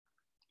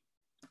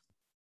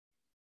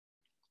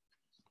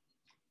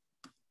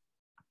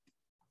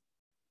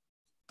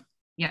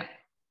 Yeah.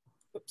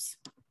 Oops,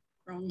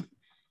 wrong.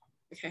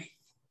 Okay.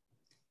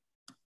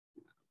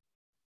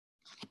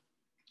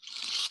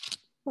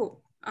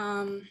 Cool.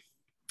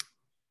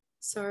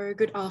 So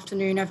good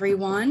afternoon,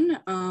 everyone.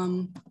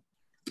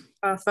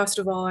 First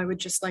of all, I would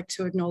just like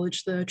to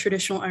acknowledge the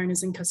traditional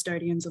owners and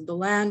custodians of the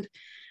land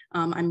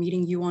I'm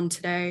meeting you on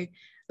today,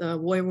 the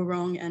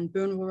Woiwurrung and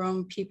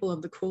Boonwurrung people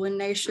of the Kulin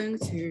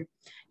Nations who,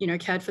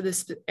 cared for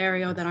this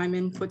area that I'm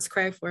in,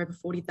 Footscray, for over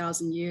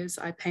 40,000 years.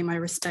 I pay my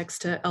respects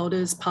to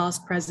elders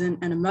past, present,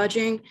 and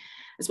emerging,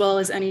 as well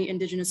as any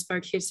Indigenous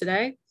folk here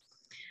today.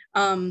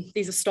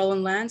 These are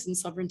stolen lands and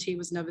sovereignty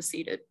was never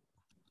ceded.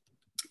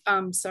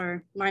 So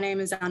my name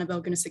is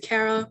Annabelle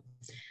Goonasekera.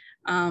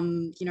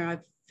 I've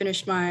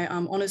finished my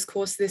honours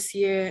course this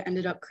year,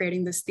 ended up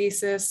creating this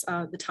thesis.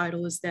 The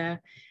title is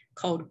there,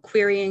 called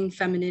Querying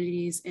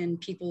Femininities in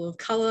People of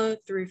Colour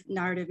Through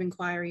Narrative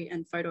Inquiry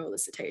and Photo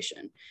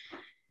Elicitation.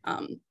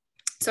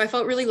 So I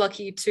felt really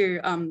lucky to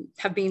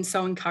have been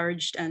so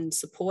encouraged and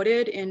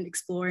supported in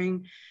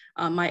exploring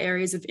my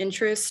areas of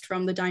interest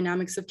from the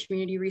Dynamics of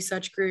Community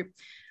Research Group.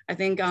 I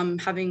think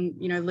having,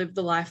 you know, lived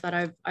the life that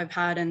I've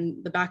had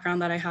and the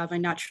background that I have, I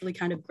naturally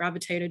kind of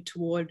gravitated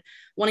toward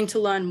wanting to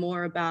learn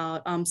more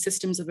about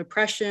systems of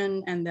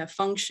oppression and their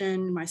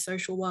function, my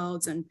social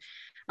worlds, and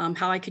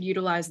how I could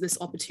utilize this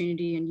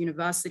opportunity in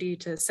university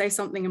to say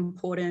something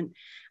important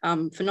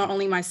for not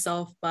only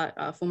myself,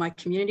 but for my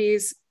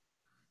communities.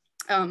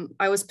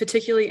 I was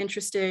particularly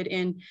interested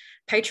in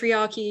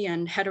patriarchy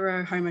and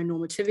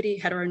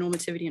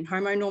heteronormativity and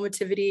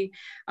homonormativity,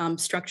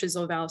 structures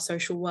of our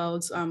social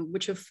worlds,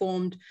 which have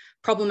formed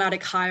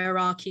problematic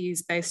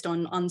hierarchies based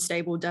on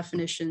unstable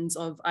definitions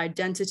of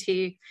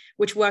identity,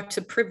 which work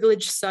to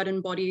privilege certain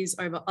bodies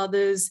over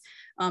others,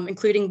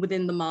 including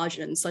within the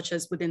margins, such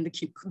as within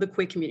the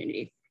queer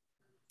community.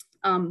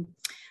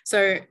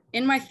 So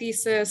in my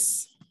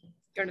thesis,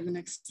 go to the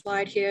next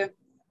slide here.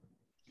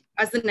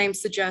 As the name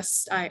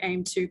suggests, I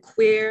aim to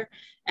queer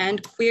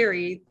and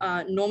query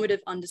normative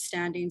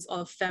understandings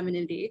of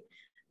femininity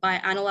by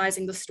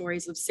analyzing the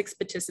stories of 6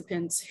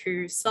 participants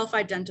who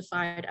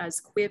self-identified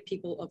as queer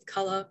people of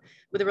color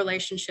with a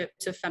relationship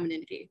to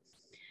femininity.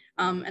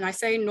 And I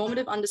say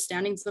normative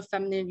understandings of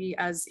femininity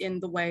as in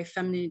the way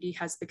femininity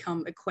has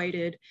become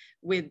equated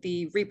with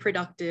the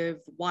reproductive,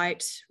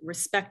 white,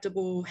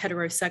 respectable,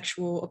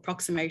 heterosexual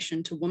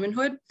approximation to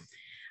womanhood.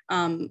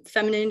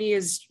 Femininity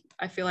is,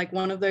 I feel like,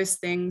 one of those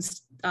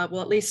things,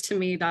 well, at least to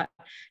me, that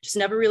just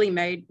never really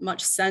made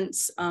much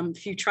sense.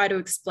 If you try to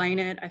explain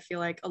it, I feel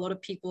like a lot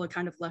of people are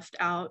kind of left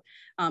out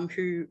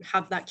who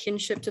have that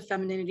kinship to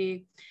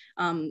femininity.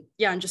 And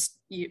just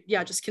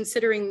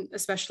considering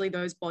especially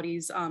those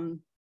bodies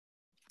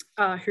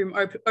whom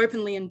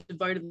openly and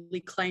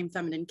devotedly claim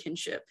feminine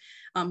kinship,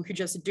 who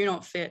just do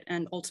not fit.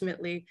 And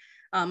ultimately,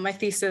 my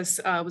thesis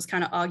was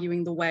kind of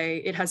arguing the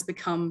way it has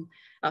become,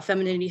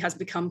 femininity has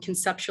become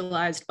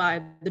conceptualized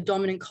by the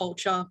dominant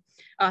culture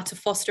to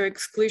foster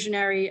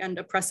exclusionary and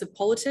oppressive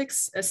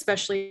politics,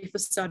 especially for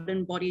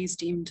certain bodies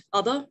deemed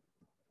other.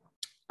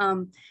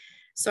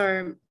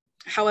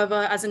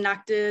 However, as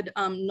enacted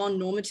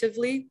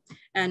non-normatively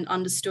and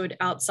understood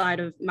outside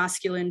of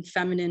masculine,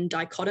 feminine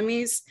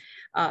dichotomies,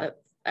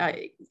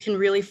 can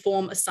really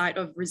form a site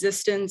of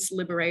resistance,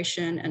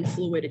 liberation, and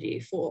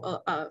fluidity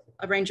for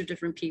a range of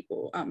different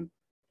people,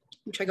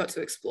 which I got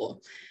to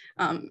explore.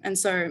 And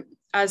so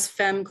as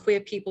femme queer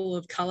people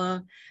of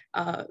color,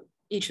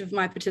 each of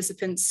my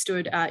participants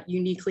stood at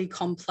uniquely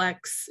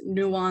complex,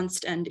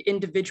 nuanced, and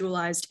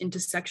individualized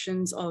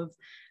intersections of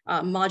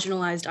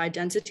marginalized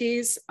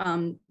identities.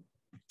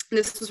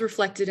 This was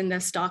reflected in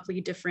their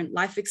starkly different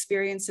life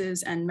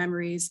experiences and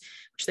memories,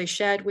 which they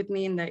shared with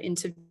me in their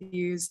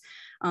interviews.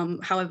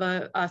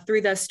 However, through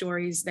their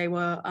stories, they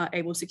were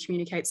able to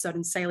communicate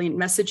certain salient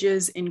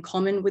messages in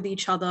common with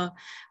each other,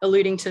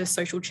 alluding to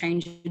social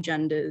change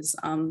agendas.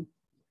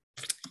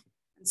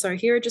 So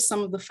here are just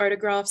some of the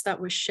photographs that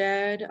were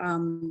shared.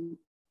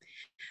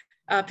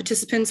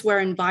 Participants were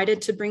invited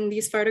to bring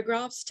these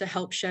photographs to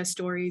help share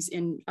stories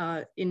in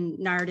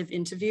narrative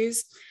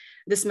interviews.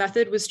 This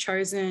method was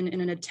chosen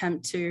in an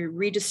attempt to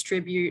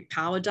redistribute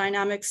power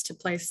dynamics to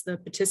place the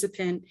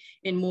participant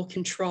in more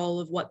control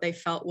of what they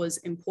felt was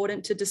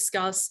important to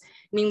discuss,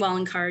 meanwhile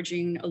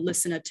encouraging a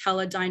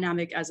listener-teller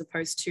dynamic as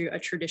opposed to a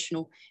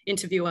traditional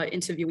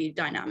interviewer-interviewee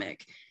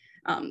dynamic.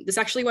 This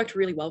actually worked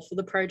really well for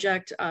the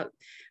project.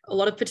 A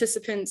lot of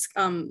participants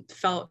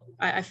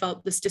I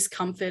felt this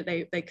discomfort.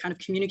 They kind of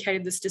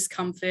communicated this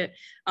discomfort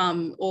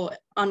or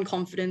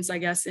unconfidence, I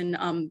guess, in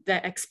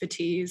their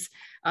expertise,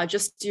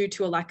 just due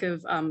to a lack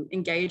of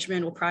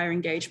engagement or prior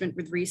engagement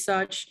with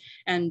research.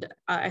 And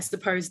I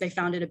suppose they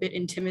found it a bit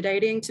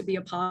intimidating to be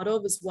a part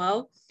of as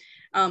well.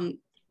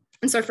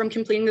 And so from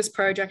completing this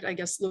project, I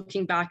guess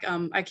looking back,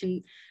 I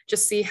can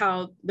just see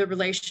how the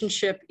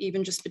relationship,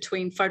 even just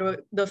between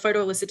the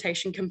photo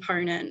elicitation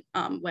component,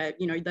 where,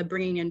 you know, they're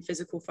bringing in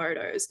physical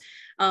photos,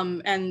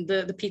 and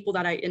the people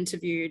that I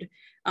interviewed,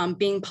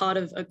 being part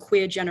of a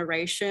queer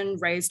generation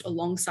raised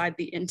alongside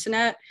the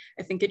internet,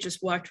 I think it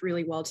just worked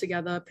really well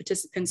together.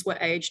 Participants were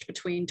aged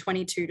between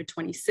 22 to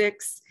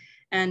 26.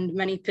 And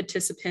many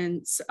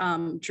participants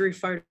drew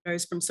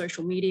photos from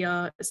social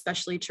media,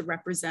 especially to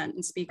represent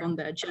and speak on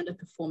their gender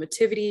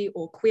performativity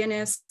or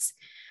queerness,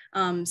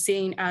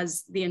 seeing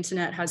as the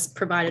internet has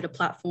provided a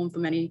platform for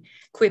many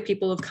queer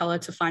people of color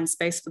to find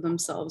space for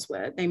themselves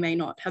where they may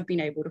not have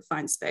been able to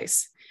find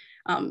space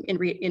in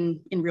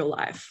real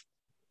life.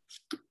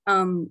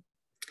 And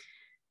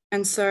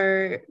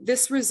so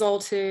this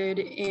resulted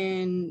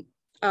in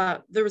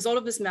the result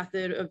of this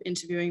method of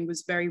interviewing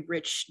was very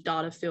rich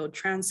data-filled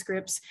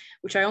transcripts,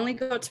 which I only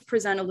got to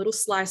present a little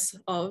slice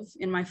of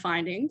in my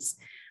findings.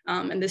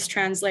 And this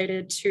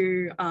translated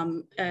to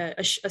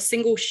a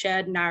single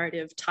shared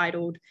narrative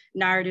titled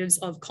Narratives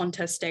of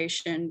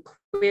Contestation,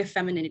 Queer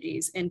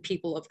Femininities in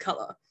People of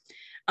Color.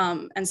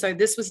 And so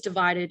this was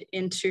divided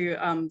into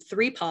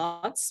 3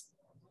 parts: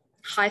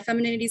 high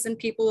femininities in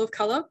people of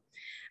color,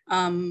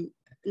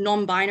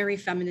 non-binary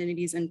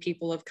femininities in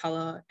people of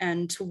color,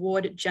 and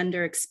toward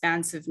gender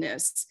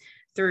expansiveness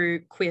through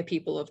queer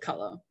people of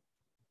color.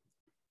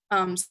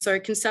 So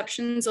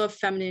conceptions of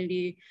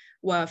femininity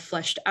were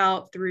fleshed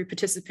out through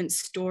participants'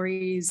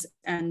 stories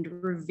and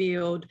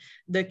revealed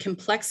the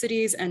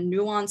complexities and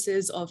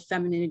nuances of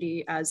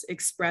femininity as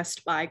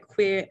expressed by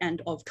queer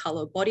and of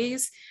color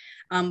bodies,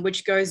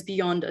 which goes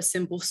beyond a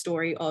simple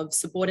story of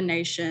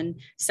subordination,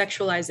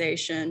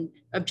 sexualization,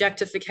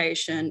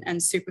 objectification,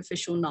 and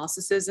superficial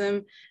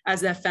narcissism,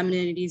 as their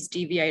femininities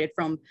deviated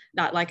from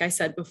that, like I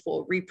said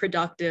before,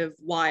 reproductive,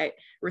 white,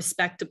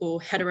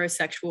 respectable,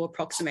 heterosexual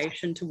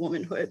approximation to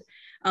womanhood,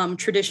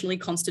 traditionally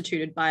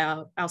constituted by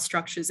our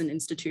structures and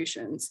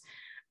institutions.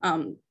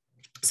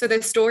 So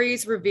their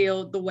stories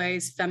reveal the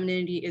ways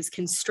femininity is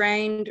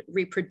constrained,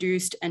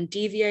 reproduced, and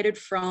deviated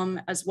from,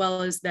 as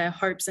well as their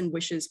hopes and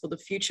wishes for the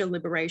future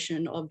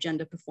liberation of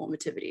gender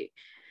performativity.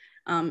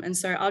 And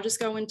so I'll just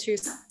go into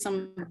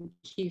some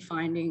key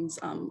findings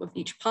of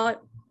each part.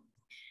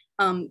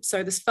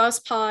 So this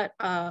first part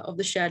of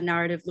the shared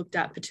narrative looked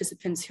at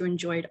participants who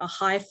enjoyed a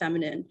high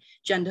feminine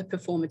gender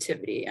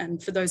performativity.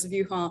 And for those of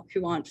you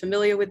who aren't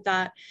familiar with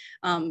that,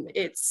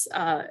 it's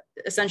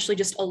essentially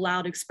just a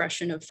loud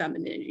expression of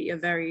femininity, a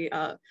very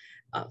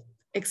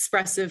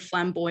expressive,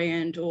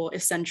 flamboyant, or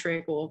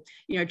eccentric, or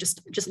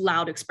just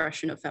loud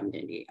expression of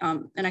femininity.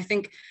 And I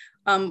think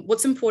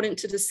what's important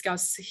to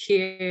discuss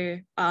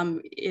here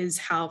is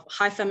how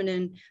high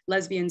feminine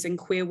lesbians and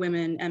queer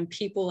women and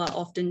people are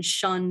often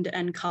shunned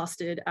and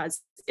casted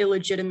as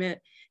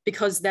illegitimate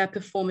because their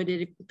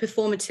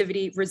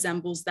performativity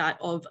resembles that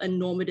of a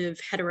normative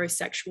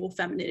heterosexual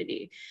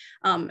femininity.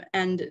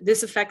 And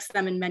this affects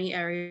them in many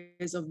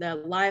areas of their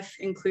life,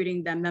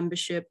 including their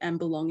membership and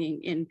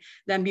belonging in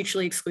their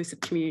mutually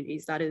exclusive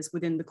communities, that is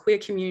within the queer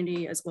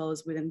community, as well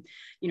as within,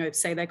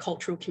 say their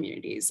cultural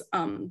communities.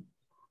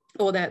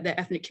 Or their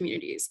ethnic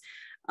communities.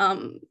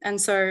 And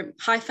so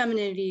high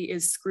femininity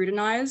is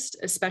scrutinized,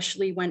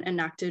 especially when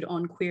enacted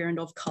on queer and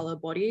of color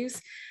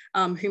bodies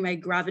who may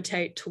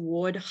gravitate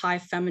toward high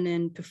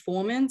feminine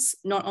performance,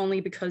 not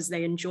only because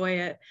they enjoy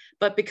it,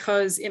 but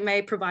because it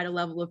may provide a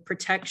level of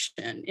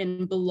protection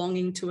in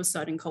belonging to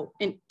certain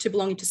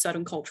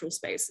cultural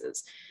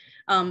spaces.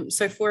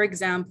 So for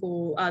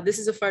example, this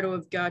is a photo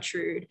of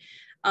Gertrude,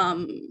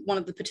 one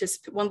of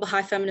the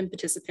high feminine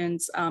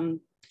participants,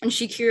 and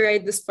she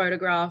curated this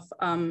photograph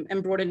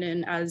and brought it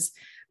in as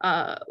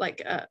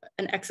an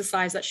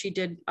exercise that she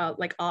did,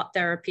 like art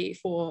therapy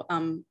for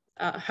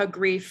her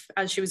grief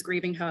as she was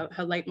grieving her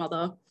late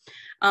mother.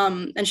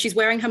 And she's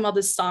wearing her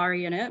mother's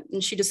sari in it.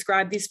 And she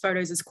described these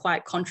photos as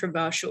quite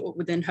controversial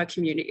within her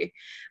community.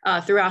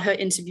 Throughout her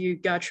interview,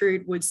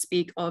 Gertrude would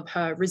speak of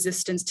her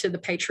resistance to the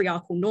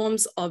patriarchal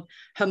norms of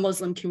her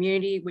Muslim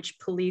community, which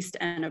policed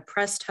and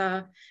oppressed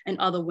her and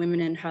other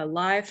women in her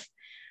life.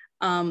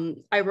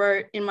 I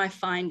wrote in my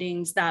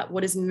findings that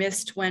what is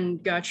missed when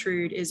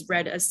Gertrude is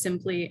read as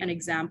simply an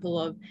example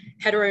of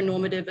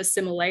heteronormative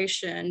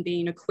assimilation,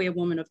 being a queer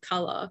woman of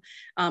color,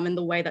 in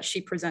the way that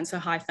she presents her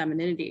high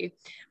femininity,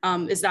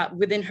 is that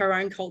within her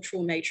own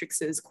cultural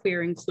matrices,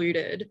 queer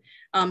included,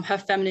 her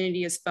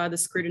femininity is further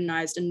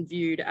scrutinized and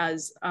viewed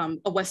as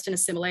a Western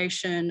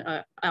assimilation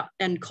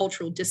and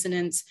cultural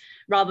dissonance,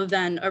 rather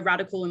than a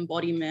radical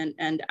embodiment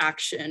and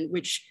action,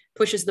 which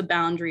pushes the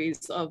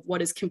boundaries of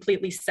what is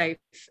completely safe,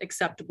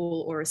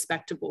 acceptable, or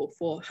respectable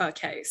for her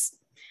case.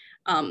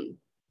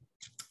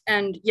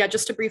 And yeah,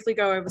 just to briefly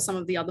go over some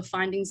of the other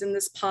findings in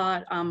this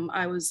part,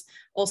 I was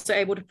also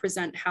able to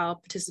present how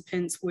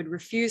participants would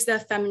refuse their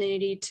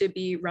femininity to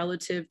be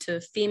relative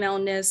to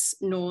femaleness,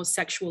 nor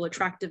sexual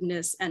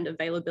attractiveness and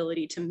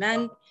availability to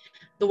men,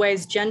 the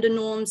ways gender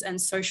norms and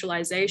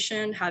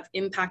socialization have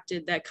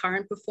impacted their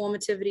current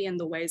performativity and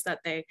the ways that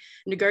they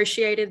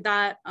negotiated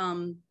that,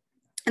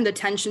 and the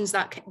tensions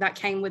that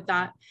came with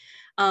that,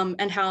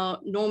 and how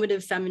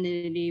normative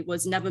femininity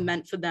was never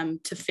meant for them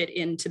to fit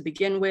in to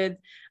begin with.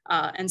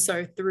 And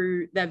so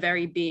through their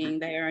very being,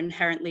 they are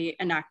inherently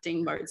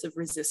enacting modes of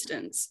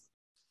resistance.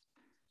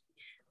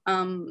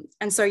 And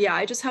so, yeah,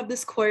 I just have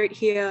this quote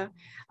here.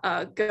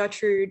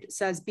 Gertrude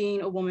says,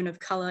 being a woman of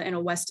color in a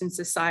Western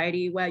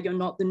society where you're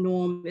not the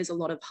norm is a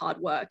lot of hard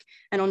work.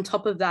 And on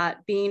top of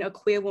that, being a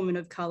queer woman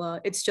of color,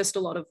 it's just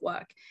a lot of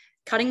work.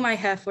 Cutting my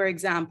hair, for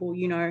example,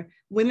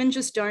 women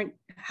just don't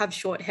have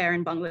short hair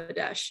in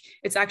Bangladesh.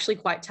 It's actually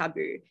quite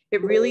taboo.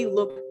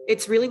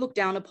 It's really looked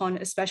down upon,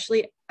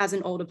 especially as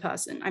an older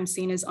person. I'm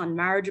seen as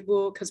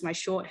unmarriageable because my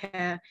short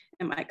hair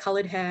and my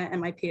colored hair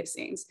and my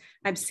piercings.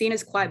 I'm seen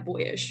as quite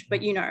boyish, but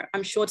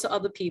I'm sure to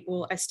other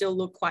people, I still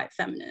look quite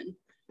feminine.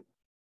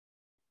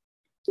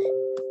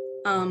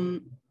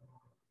 And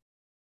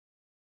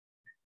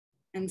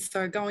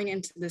so going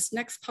into this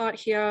next part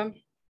here,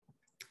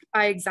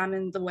 I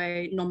examined the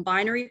way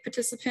non-binary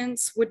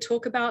participants would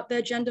talk about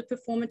their gender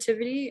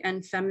performativity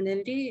and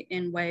femininity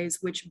in ways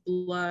which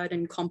blurred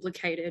and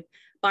complicated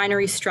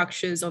binary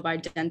structures of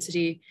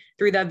identity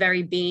through their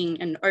very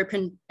being and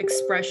open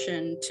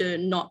expression to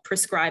not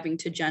prescribing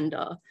to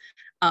gender.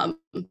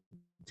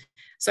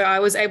 So I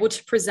was able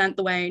to present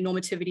the way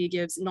normativity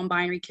gives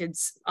non-binary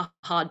kids a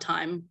hard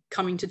time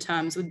coming to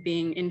terms with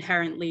being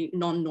inherently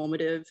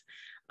non-normative,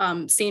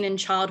 seen in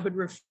childhood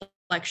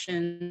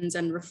reflections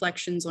and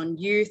reflections on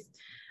youth,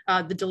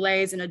 the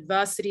delays and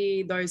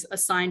adversity those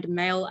assigned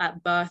male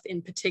at birth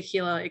in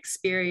particular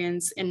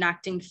experience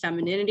enacting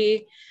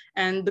femininity,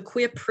 and the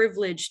queer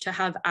privilege to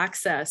have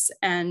access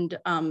and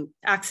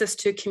access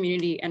to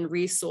community and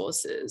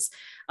resources,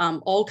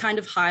 all kind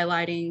of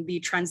highlighting the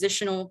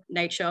transitional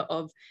nature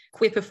of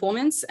queer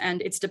performance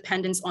and its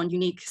dependence on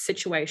unique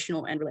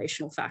situational and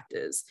relational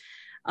factors.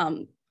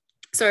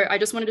 So I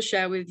just wanted to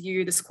share with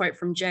you this quote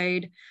from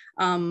Jade,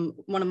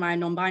 one of my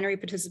non-binary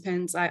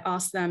participants. I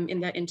asked them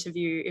in their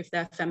interview if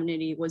their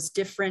femininity was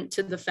different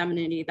to the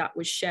femininity that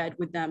was shared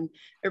with them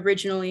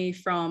originally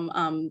from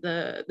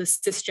the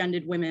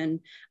cisgendered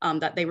women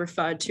that they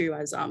referred to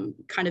as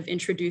kind of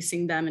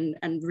introducing them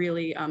and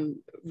really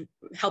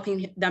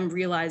helping them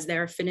realize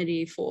their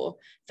affinity for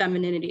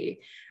femininity.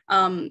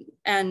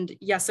 And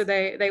yeah, so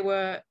they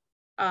were,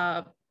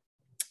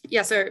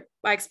 so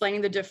by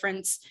explaining the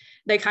difference,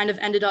 they kind of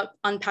ended up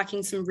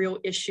unpacking some real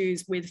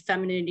issues with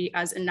femininity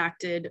as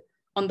enacted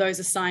on those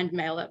assigned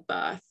male at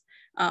birth,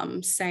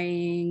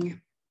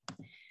 saying,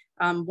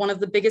 one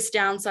of the biggest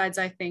downsides,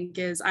 I think,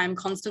 is I'm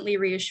constantly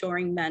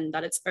reassuring men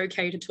that it's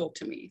okay to talk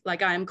to me.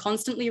 Like, I am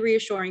constantly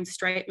reassuring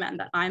straight men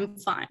that I'm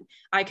fine.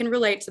 I can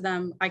relate to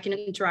them. I can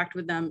interact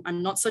with them.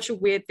 I'm not such a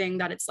weird thing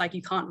that it's like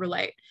you can't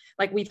relate.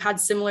 Like, we've had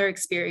similar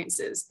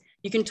experiences.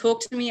 You can talk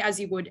to me as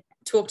you would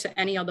talk to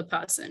any other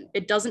person.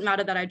 It doesn't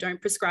matter that I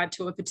don't prescribe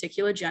to a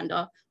particular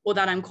gender or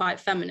that I'm quite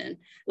feminine.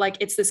 Like,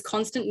 it's this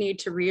constant need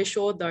to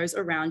reassure those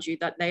around you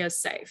that they are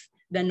safe.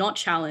 They're not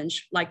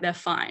challenged, like they're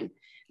fine.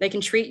 They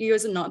can treat you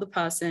as another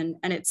person.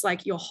 And it's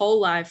like your whole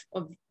life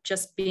of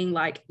just being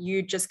like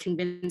you, just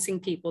convincing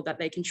people that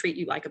they can treat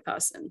you like a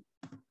person.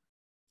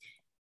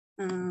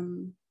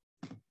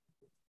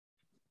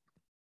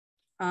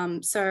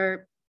 So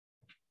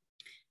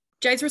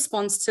Jade's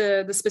response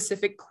to the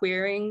specific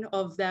queering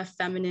of their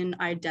feminine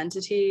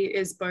identity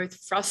is both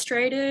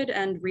frustrated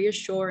and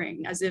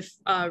reassuring, as if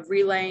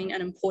relaying an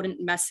important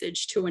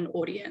message to an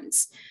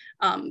audience.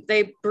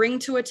 They bring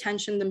to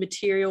attention the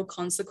material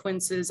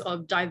consequences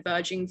of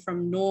diverging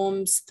from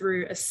norms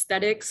through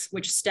aesthetics,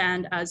 which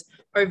stand as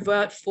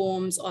overt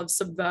forms of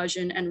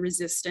subversion and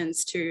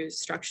resistance to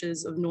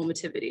structures of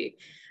normativity.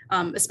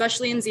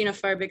 Especially in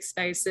xenophobic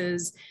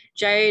spaces,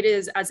 Jade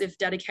is as if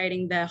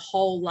dedicating their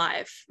whole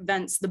life,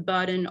 vents the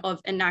burden of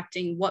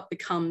enacting what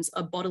becomes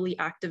a bodily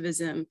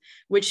activism,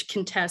 which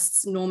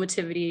contests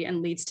normativity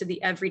and leads to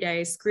the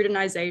everyday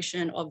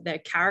scrutinization of their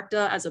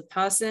character as a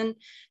person,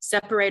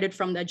 separated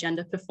from their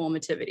gender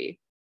performativity.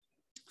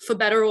 For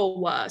better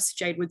or worse,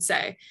 Jade would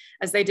say,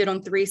 as they did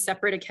on 3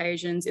 separate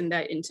occasions in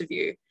their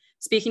interview,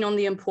 speaking on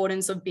the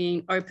importance of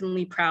being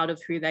openly proud of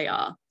who they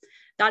are.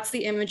 That's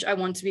the image I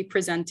want to be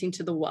presenting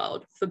to the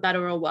world, for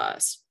better or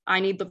worse. I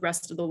need the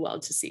rest of the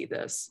world to see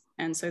this.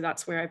 And so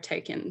that's where I've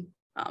taken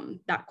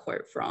that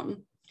quote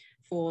from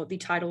for the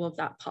title of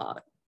that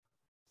part.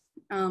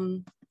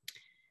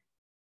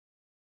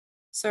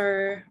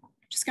 So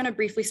just going to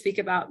briefly speak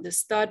about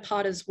this third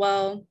part as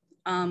well.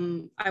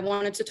 I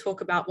wanted to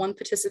talk about one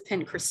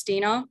participant,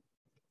 Christina,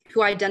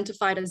 who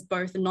identified as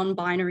both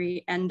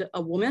non-binary and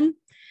a woman.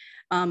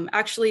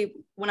 Actually,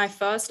 when I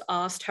first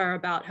asked her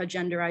about her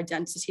gender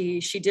identity,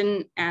 she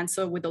didn't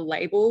answer with a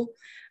label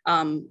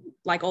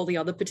like all the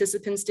other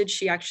participants did.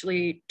 She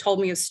actually told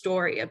me a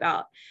story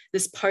about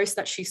this post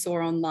that she saw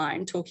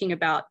online talking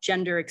about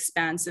gender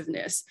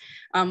expansiveness,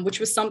 which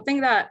was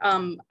something that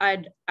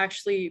I'd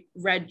actually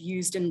read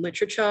used in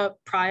literature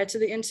prior to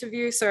the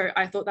interview. So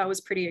I thought that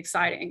was pretty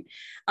exciting.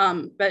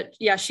 But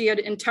yeah, she had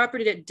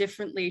interpreted it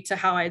differently to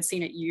how I had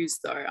seen it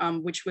used though,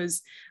 which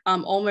was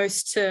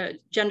almost to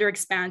gender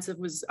expansive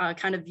was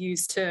kind of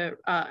used to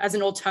as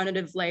an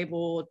alternative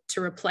label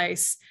to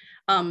replace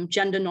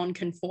gender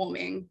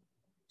non-conforming,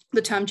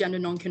 the term gender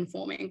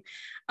non-conforming.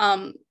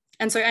 And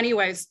so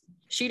anyways,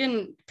 she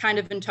didn't kind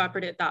of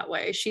interpret it that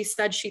way. She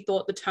said she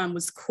thought the term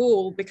was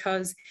cool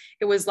because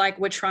it was like,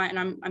 we're trying,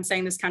 and I'm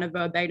saying this kind of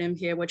verbatim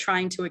here, we're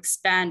trying to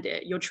expand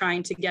it. You're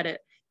trying to get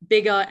it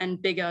bigger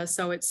and bigger.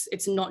 So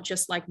it's not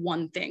just like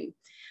one thing.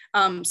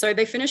 So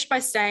they finished by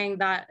saying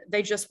that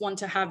they just want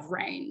to have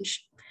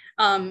range,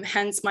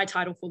 hence my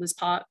title for this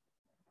part.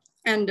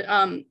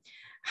 And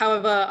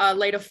however,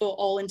 later for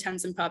all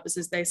intents and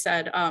purposes, they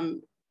said,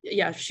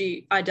 yeah,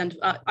 she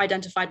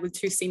identified with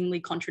 2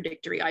 seemingly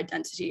contradictory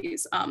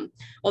identities,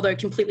 although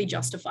completely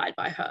justified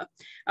by her.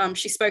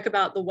 She spoke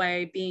about the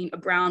way being a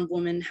brown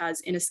woman has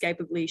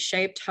inescapably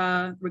shaped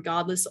her,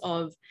 regardless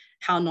of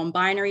how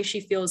non-binary she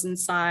feels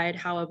inside,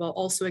 however,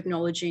 also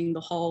acknowledging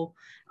the whole,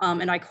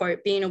 and I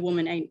quote, being a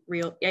woman ain't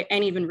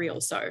even real,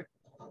 so.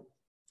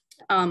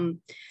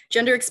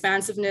 Gender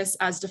expansiveness,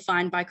 as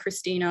defined by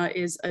Christina,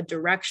 is a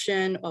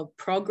direction of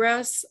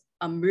progress,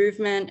 a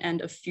movement,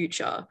 and a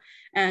future,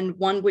 and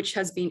one which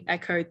has been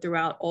echoed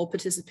throughout all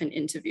participant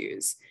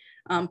interviews.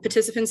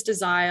 Participants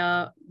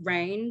desire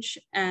range,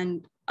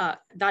 and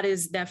that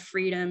is their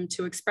freedom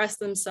to express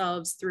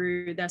themselves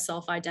through their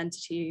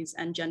self-identities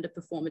and gender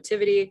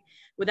performativity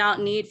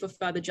without need for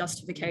further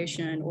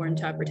justification or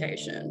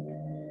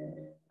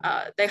interpretation.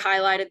 they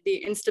highlighted the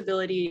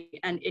instability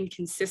and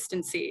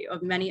inconsistency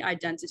of many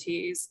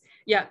identities,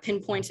 yet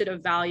pinpointed a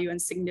value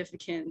and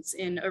significance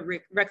in a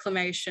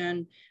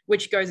reclamation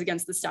which goes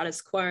against the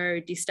status quo,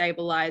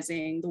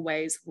 destabilizing the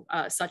ways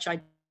such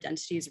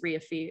identities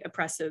reaffirm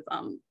oppressive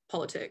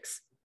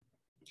politics.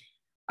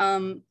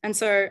 And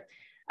so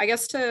I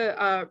guess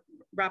to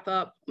wrap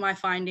up my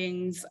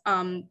findings,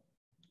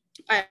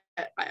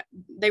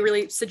 they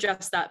really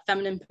suggest that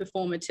feminine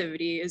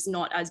performativity is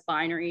not as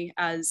binary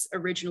as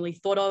originally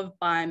thought of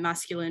by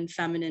masculine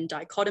feminine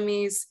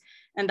dichotomies,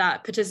 and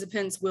that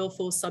participants'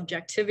 willful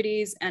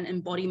subjectivities and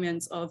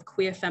embodiments of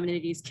queer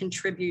femininities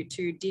contribute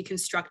to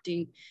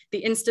deconstructing the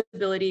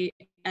instability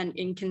and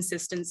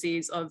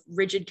inconsistencies of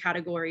rigid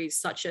categories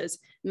such as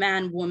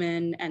man,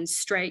 woman, and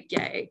straight,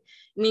 gay,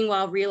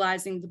 meanwhile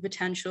realizing the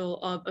potential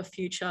of a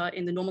future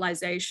in the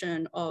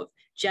normalization of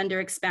gender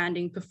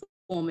expanding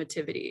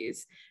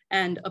performativities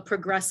and a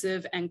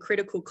progressive and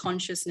critical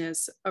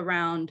consciousness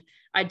around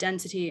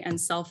identity and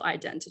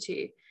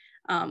self-identity.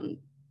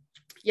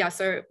 Yeah,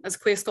 so as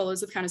queer scholars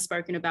have kind of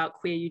spoken about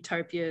queer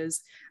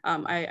utopias,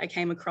 I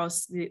came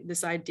across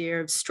this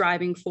idea of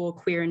striving for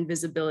queer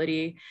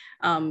invisibility,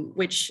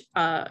 which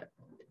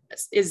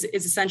is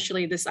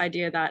essentially this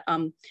idea that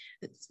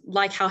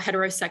like how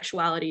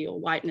heterosexuality or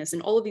whiteness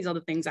and all of these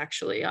other things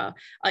actually are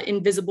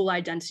invisible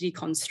identity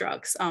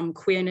constructs,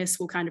 queerness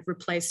will kind of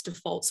replace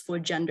defaults for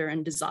gender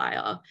and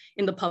desire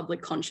in the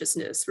public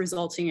consciousness,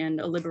 resulting in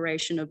a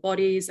liberation of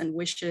bodies and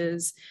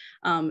wishes,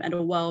 and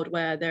a world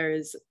where there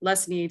is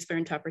less needs for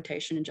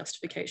interpretation and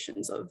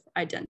justifications of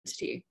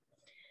identity.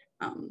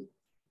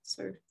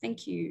 So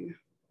thank you.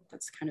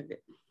 That's kind of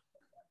it.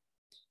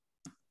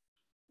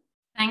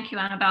 Thank you,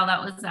 Annabelle.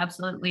 That was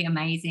absolutely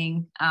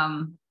amazing.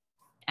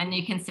 And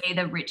you can see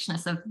the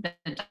richness of the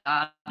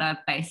data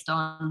based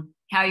on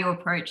how you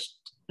approached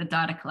the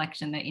data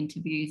collection, the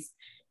interviews.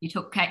 You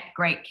took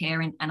great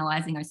care in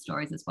analysing those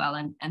stories as well,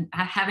 and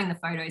having the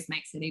photos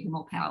makes it even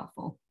more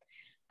powerful.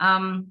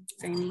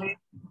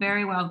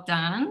 Very well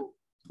done.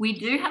 We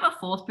do have a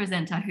fourth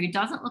presenter who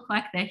doesn't look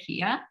like they're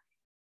here.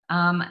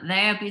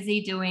 They are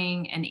busy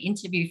doing an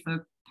interview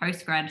for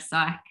postgrad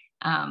psych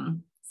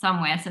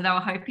somewhere, so they were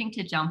hoping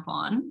to jump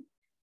on,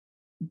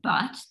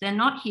 but they're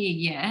not here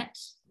yet.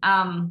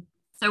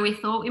 So we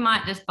thought we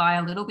might just buy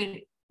a little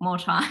bit more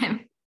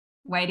time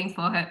waiting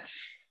for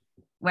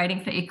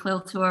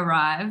Iqlil to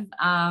arrive,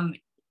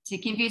 to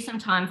give you some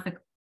time for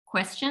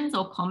questions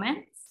or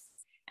comments.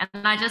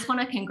 And I just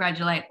want to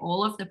congratulate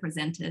all of the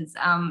presenters.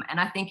 And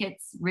I think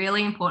it's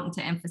really important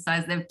to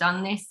emphasize they've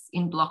done this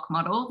in block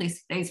model,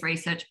 these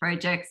research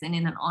projects, and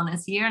in an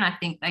honours year. And I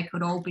think they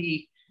could all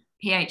be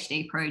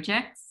PhD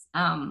projects.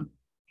 And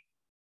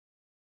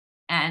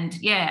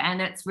yeah,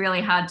 and it's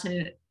really hard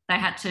to, they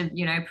had to,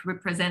 you know,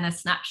 present a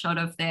snapshot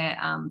of their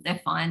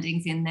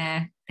findings in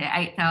their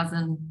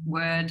 8,000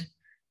 word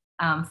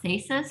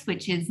thesis,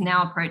 which is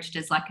now approached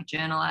as like a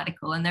journal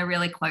article, and they're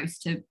really close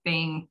to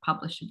being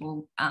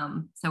publishable.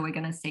 So we're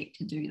going to seek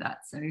to do that.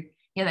 So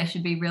yeah, they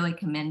should be really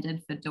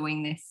commended for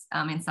doing this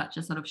in such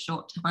a sort of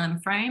short time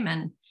frame,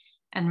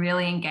 and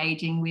really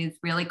engaging with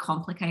really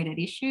complicated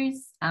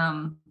issues.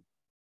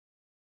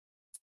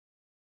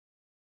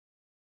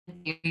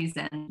 Theories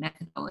and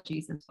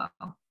methodologies as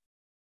well.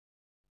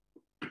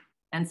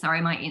 And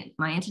sorry,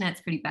 my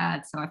internet's pretty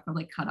bad, so I've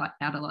probably cut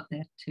out a lot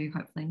there too,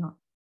 hopefully not.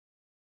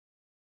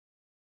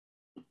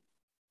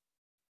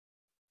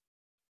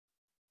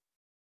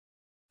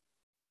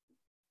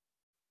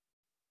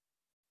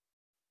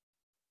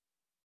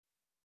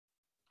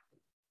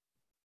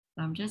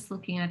 So I'm just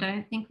looking, I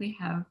don't think we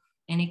have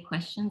any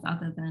questions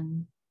other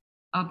than,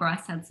 oh,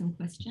 Bryce had some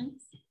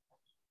questions.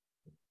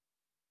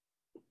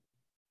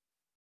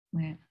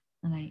 Where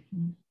are they?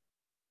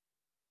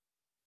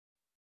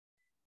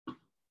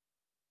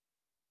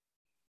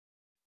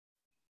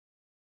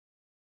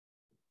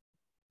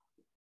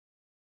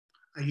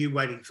 Are you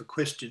waiting for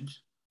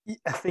questions?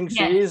 I think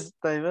she is,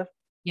 David.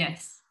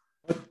 Yes.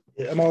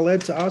 Am I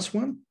allowed to ask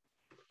one?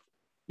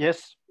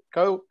 Yes.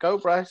 Go,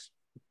 Bryce.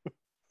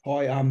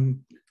 Hi.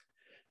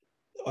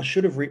 I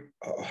should have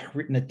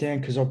written it down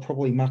because I'll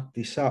probably muck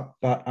this up.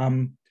 But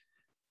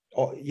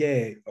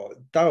yeah,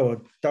 they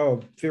were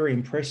very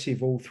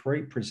impressive. All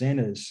three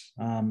presenters.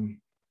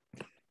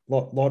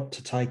 Lot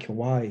to take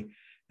away.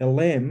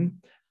 Eylem,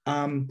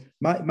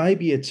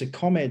 maybe it's a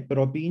comment, but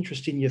I'd be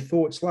interested in your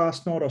thoughts.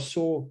 Last night I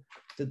saw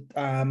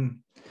the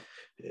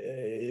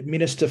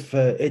Minister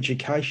for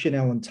Education,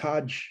 Alan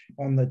Tudge,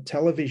 on the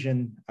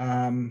television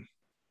lying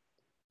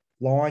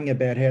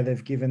about how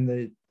they've given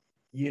the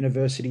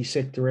university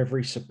sector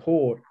every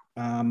support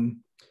and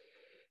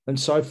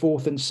so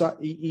forth. And so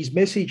his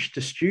message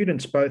to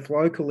students, both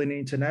local and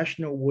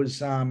international,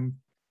 was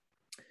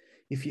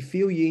if you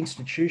feel your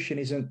institution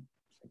isn't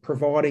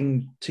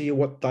providing to you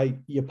what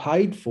you're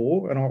paid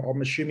for, and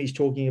I'm assuming he's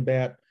talking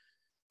about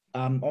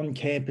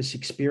on-campus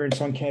experience,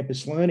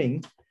 on-campus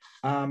learning,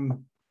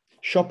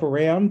 shop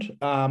around,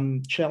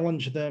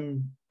 challenge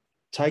them,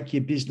 take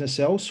your business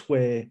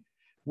elsewhere,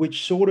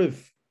 which sort of,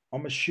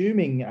 I'm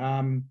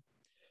assuming,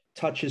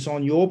 touches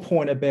on your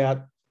point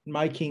about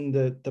making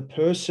the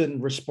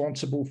person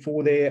responsible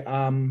for their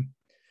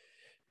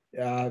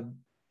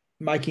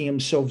making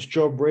themselves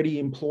job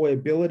ready,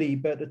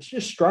 employability. But it's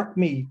just struck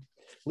me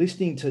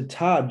listening to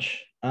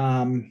Tudge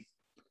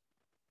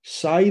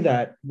say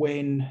that,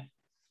 when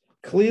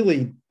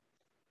clearly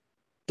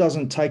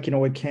doesn't take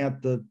into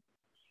account the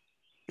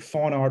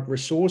finite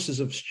resources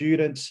of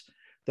students,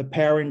 the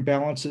power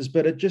imbalances.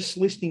 But it just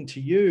listening to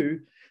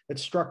you, it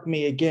struck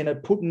me again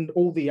at putting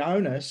all the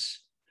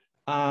onus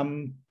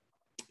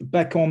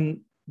back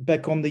on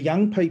the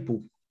young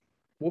people.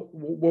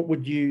 What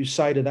would you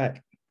say to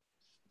that?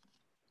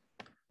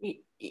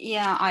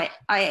 Yeah,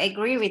 I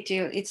agree with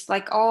you. It's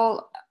like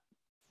all,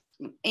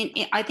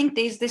 I think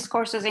these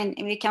discourses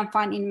we can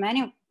find in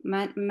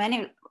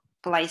many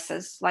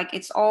places. Like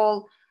it's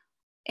all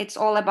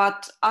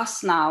about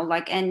us now.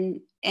 Like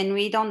and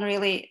we don't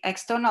really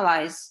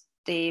externalize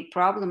the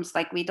problems.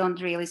 Like we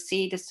don't really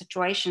see the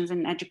situations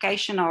in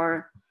education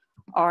or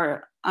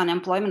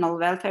unemployment or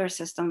welfare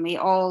system. We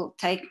all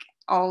take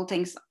all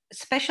things,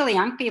 especially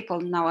young people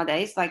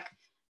nowadays. Like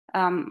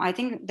I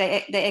think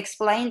they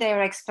explain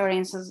their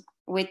experiences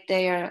with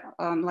their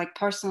like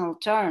personal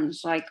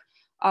terms. Like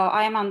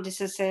I am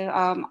undecisive.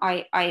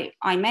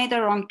 I made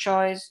the wrong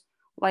choice.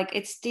 Like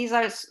these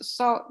are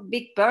so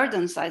big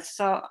burdens.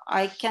 So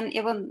I can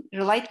even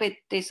relate with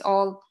this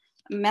all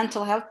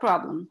mental health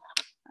problem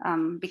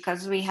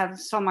because we have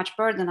so much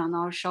burden on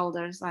our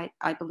shoulders.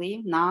 I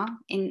believe now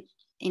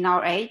in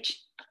our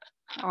age,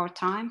 our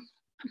time.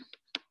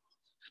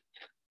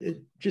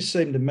 It just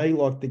seemed to me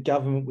like the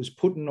government was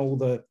putting all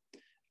the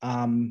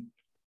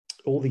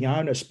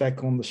onus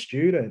back on the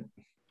student.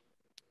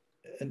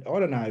 And I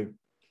don't know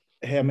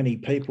how many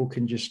people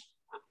can just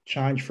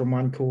change from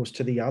one course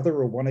to the other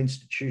or one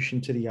institution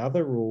to the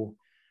other, or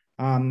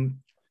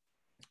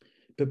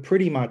but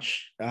pretty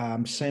much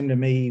seemed to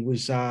me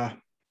was,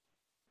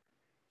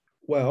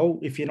 well,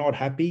 if you're not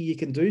happy, you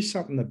can do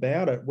something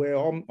about it.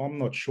 Well, I'm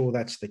not sure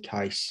that's the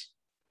case.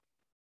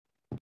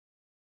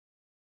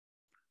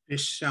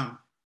 This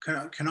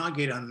can I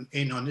get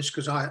in on this,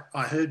 because I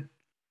heard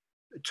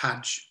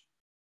Tudge.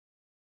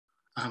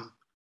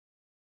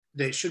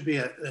 There should be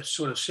a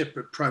sort of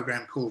separate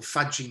program called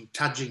Tudgy.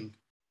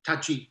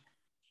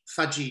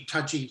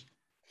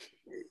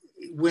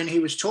 When he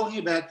was talking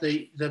about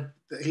he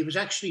was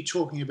actually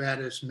talking about,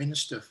 as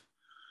minister,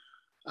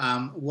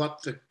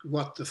 what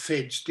the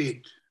feds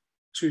did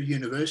to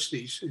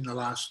universities in the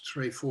last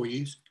 3-4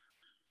 years,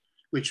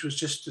 which was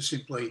just to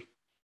simply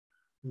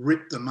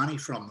rip the money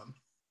from them,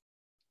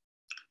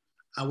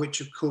 which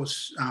of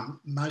course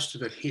most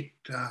of it hit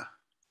the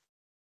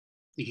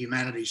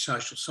humanities,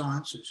 social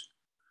sciences,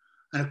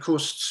 and of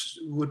course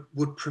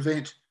would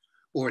prevent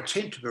or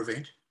attempt to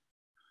prevent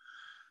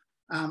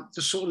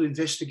the sort of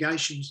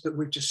investigations that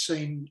we've just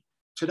seen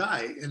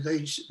today,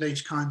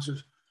 these kinds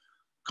of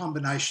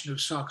combination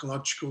of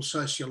psychological,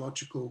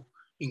 sociological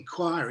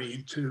inquiry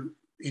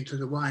into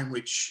the way in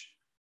which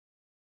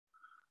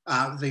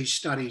these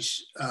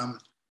studies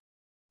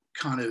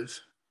kind of,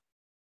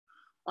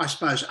 I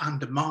suppose,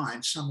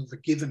 undermine some of the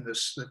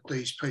givenness that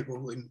these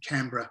people in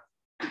Canberra,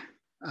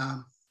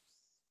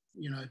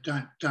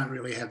 don't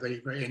really have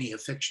any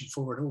affection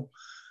for at all.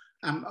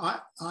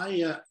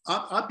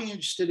 I'd be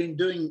interested in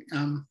doing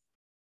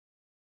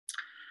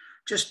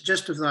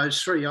just of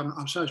those three.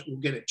 I'm suppose we'll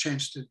get a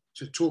chance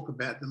to talk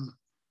about them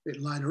a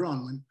bit later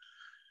on.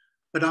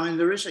 But I mean,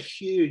 there is a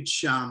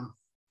huge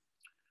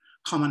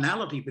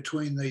commonality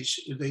between these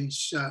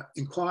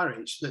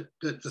inquiries that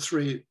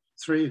the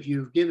three of you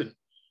have given.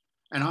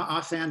 And I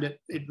found it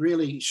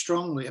really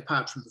strongly,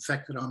 apart from the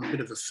fact that I'm a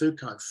bit of a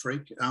Foucault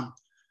freak,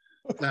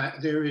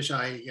 that there is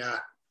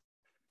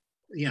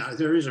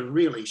a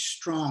really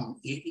strong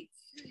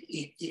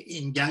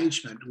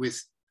engagement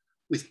with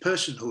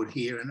personhood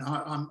here, and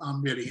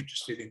I'm really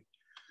interested in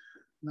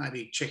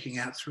maybe checking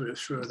out through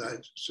some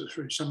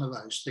of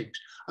those things.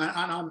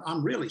 And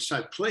I'm really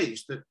so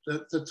pleased that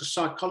the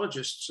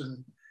psychologists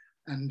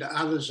and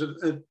others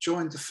have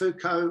joined the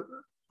Foucault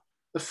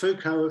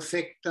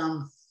effect.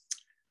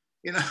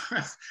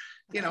 I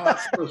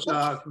feel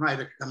I've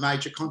made a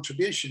major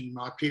contribution in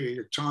my period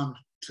of time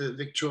to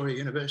Victoria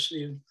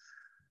University, and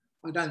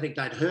I don't think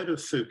they'd heard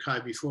of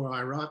Foucault before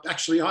I arrived.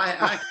 Actually, I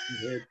hadn't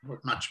heard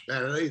much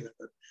about it either.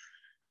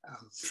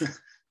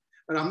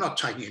 But I'm not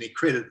taking any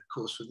credit, of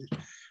course, for this.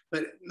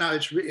 But no,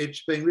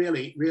 it's been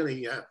really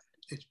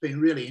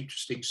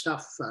interesting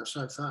stuff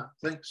so far.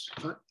 Thanks.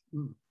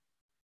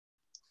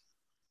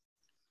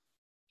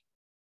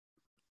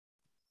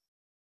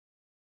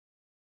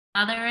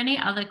 Are there any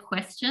other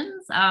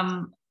questions?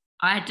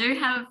 I do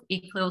have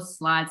Iqbal's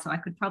slides, so I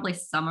could probably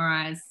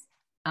summarise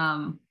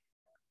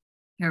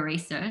her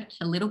research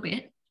a little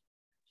bit.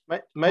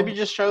 Maybe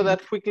just show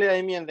that quickly,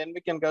 Amy, and then we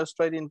can go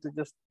straight into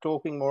just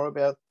talking more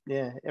about,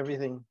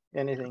 everything,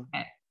 anything.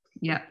 Okay.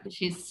 Yeah,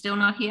 she's still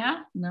not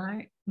here.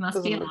 No,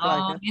 must be a Doesn't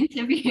long look like it.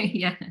 interview.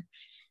 Yeah.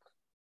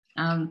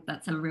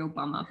 That's a real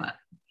bummer, but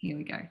here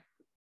we go.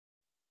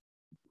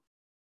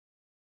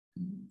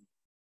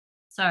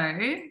 So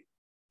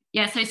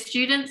yeah, so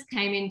students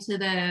came into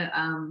the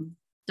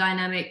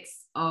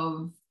dynamics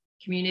of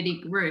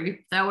community group.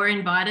 They were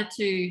invited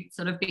to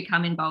sort of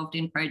become involved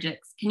in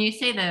projects. Can you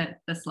see the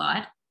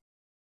slide?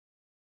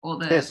 Or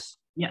the Yes.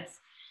 Yes.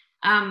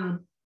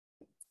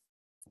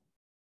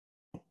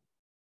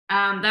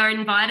 They're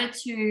invited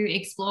to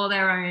explore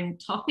their own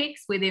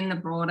topics within the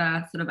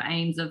broader sort of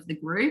aims of the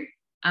group.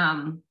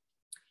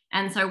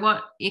 And so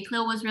what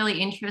Eylem was really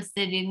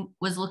interested in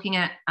was looking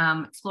at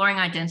exploring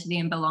identity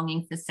and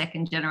belonging for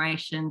second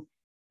generation,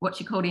 what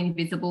she called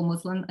invisible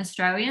Muslim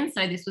Australians.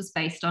 So this was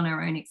based on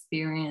her own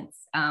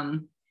experience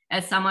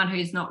as someone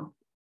who's not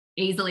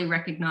easily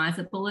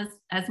recognisable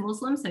as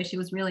Muslim. So she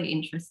was really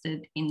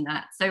interested in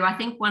that. So I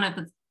think one of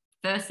the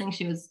first things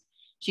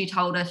she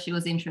told us she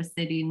was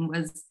interested in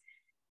was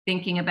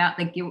thinking about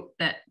the guilt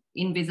that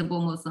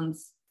invisible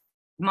Muslims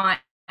might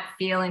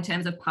feel in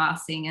terms of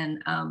passing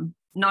and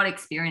not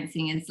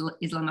experiencing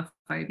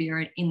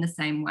Islamophobia in the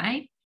same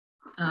way.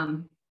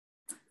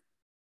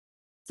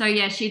 So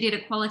yeah, she did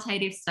a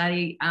qualitative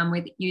study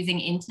with using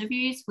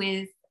interviews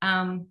with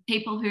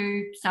people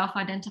who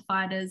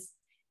self-identified as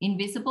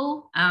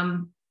invisible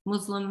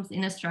Muslims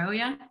in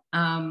Australia.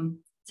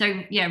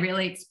 So yeah,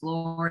 really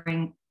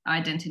exploring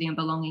identity and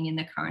belonging in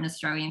the current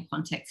Australian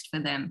context for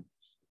them.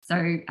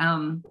 So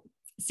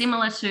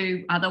similar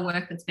to other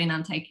work that's been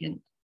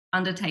undertaken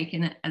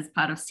as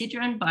part of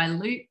Sidran by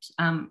Lute,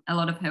 a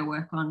lot of her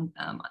work on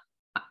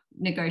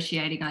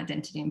negotiating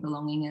identity and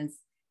belonging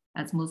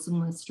as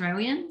Muslim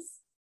Australians.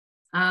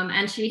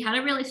 And she had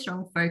a really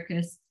strong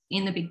focus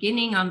in the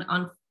beginning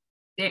on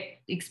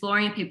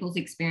exploring people's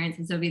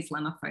experiences of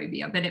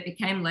Islamophobia, but it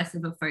became less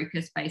of a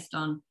focus based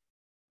on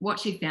what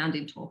she found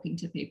in talking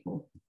to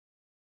people.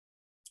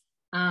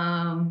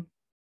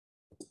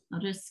 I'll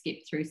just skip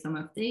through some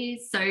of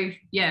these. So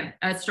yeah,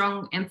 a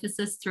strong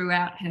emphasis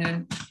throughout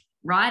her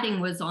writing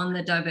was on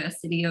the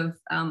diversity of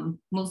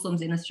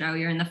Muslims in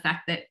Australia and the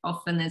fact that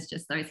often there's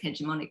just those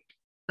hegemonic,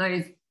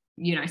 those,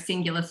 you know,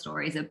 singular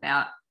stories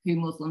about who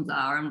Muslims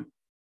are and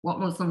what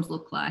Muslims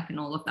look like and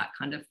all of that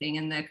kind of thing.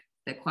 And they're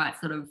quite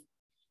sort of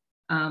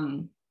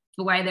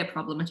the way they're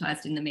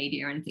problematized in the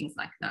media and things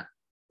like that.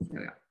 So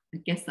I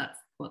guess that's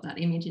what that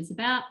image is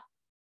about.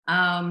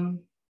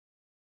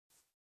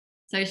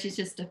 So she's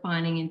just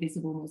defining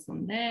invisible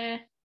Muslim there.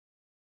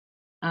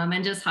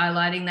 And just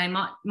highlighting they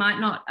might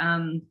not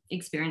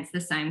experience the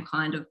same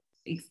kind of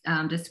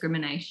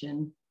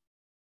discrimination.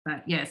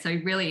 But yeah, so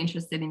really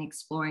interested in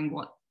exploring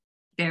what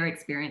their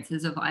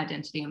experiences of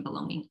identity and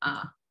belonging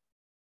are.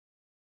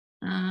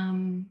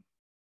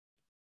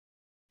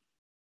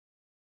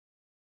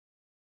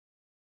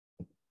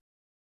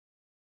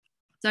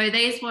 So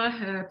these were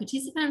her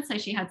participants. So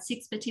she had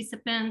 6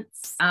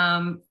 participants,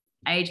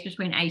 aged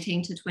between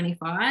 18 to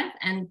 25.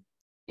 And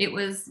it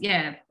was,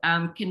 yeah,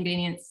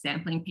 convenience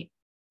sampling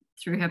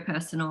through her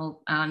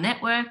personal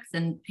networks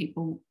and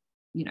people,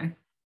 you know,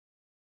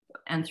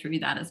 and through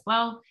that as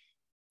well.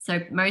 So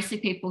mostly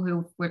people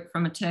who were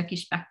from a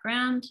Turkish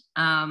background.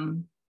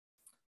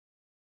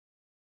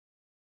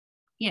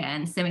 Yeah,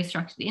 and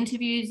semi-structured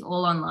interviews,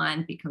 all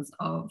online because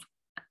of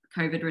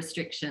COVID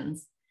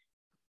restrictions.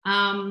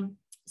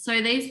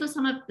 So these were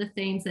some of the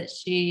themes that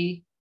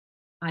she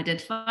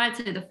identified.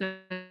 So the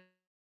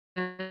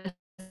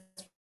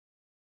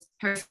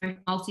first,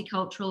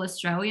 multicultural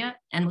Australia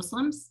and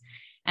Muslims.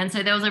 And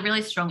so there was a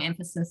really strong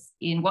emphasis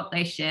in what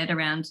they shared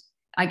around,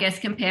 I guess,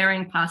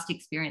 comparing past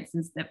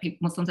experiences that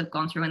Muslims have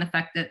gone through and the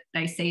fact that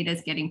they see it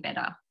as getting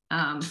better.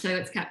 So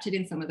it's captured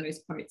in some of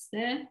those quotes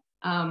there.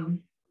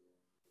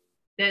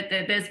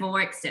 There's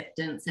more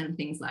acceptance and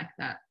things like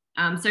that.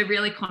 So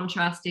really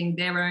contrasting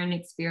their own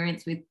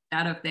experience with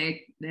that of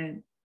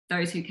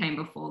those who came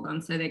before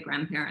them, so their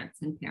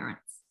grandparents and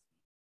parents.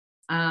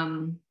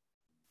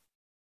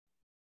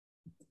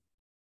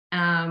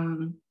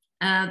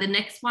 The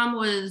next one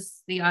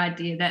was the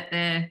idea that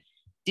they're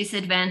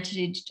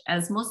disadvantaged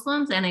as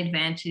Muslims and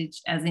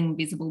advantaged as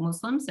invisible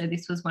Muslims. So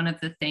this was one of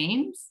the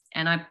themes,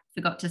 and I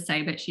forgot to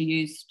say, but she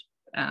used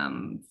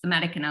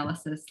thematic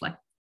analysis, like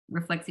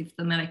reflexive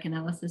thematic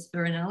analysis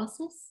for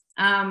analysis.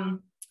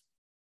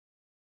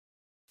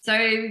 So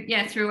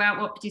yeah, throughout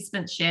what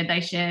participants shared,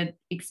 they shared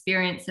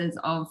experiences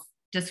of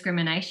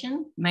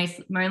discrimination,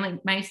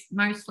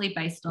 mostly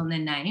based on their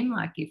name.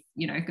 Like if,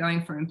 you know,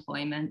 going for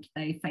employment,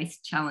 they face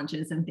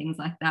challenges and things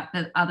like that.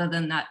 But other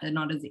than that, they're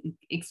not as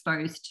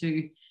exposed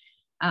to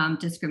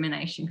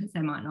discrimination because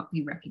they might not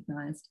be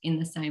recognised in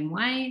the same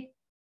way.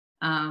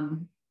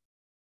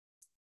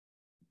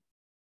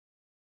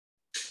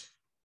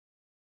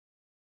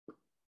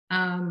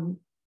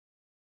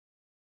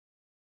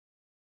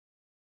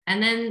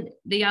 And then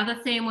the other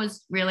theme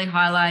was really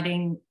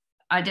highlighting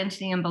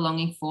identity and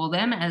belonging for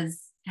them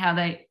as how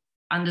they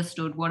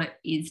understood what it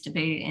is to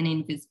be an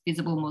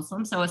invisible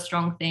Muslim. So a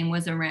strong theme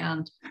was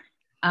around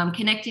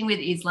connecting with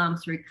Islam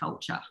through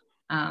culture.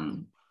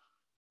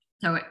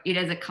 So it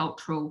is a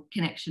cultural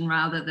connection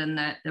rather than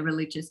the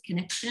religious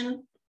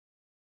connection.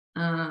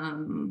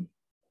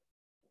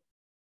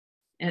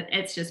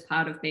 It's just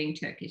part of being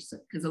Turkish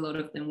because a lot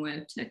of them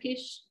were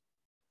Turkish.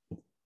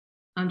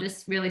 I'm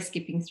just really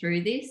skipping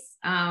through this.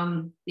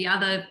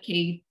 Another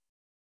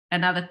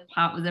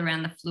part was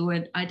around the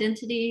fluid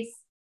identities.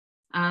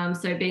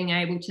 So being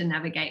able to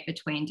navigate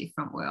between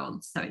different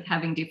worlds, so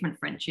having different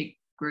friendship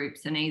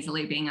groups and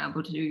easily being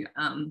able to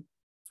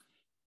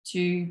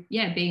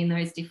be in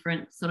those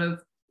different sort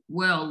of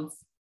worlds.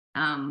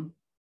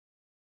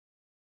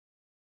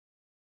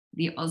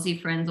 The Aussie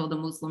friends or the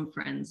Muslim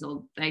friends,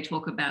 or they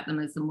talk about them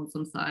as the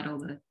Muslim side or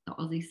the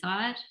Aussie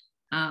side.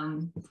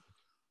 And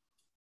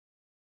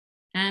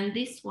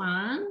this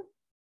one,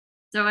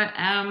 so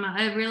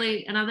another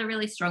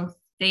really strong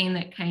theme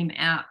that came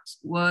out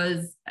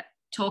was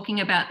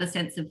talking about the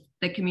sense of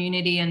the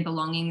community and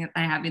belonging that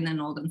they have in the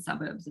northern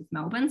suburbs of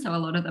Melbourne. So a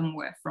lot of them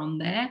were from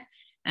there.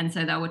 And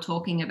so they were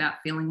talking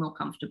about feeling more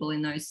comfortable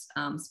in those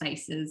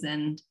spaces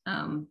and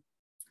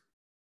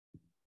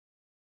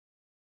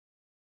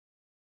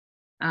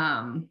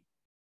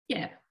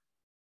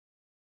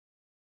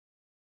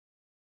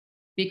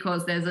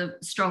because there's a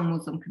strong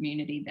Muslim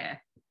community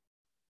there.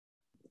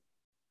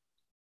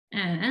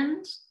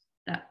 And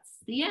that's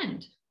the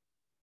end.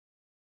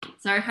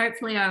 So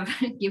hopefully I've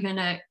given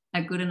a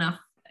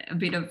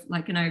bit of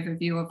like an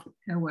overview of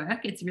her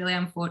work. It's really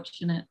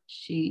unfortunate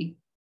she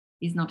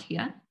is not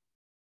here.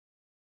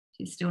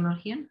 She's still not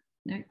here.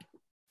 No.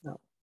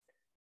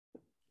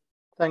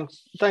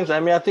 Thanks,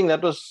 Amy. I think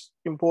that was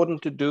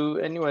important to do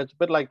anyway. It's a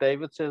bit like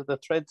David says, the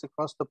threads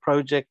across the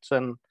projects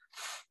and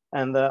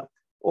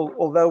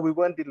although we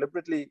weren't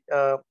deliberately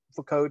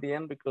for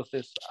Codian because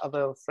there's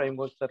other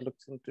frameworks that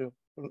looks into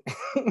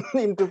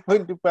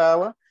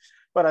power,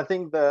 but I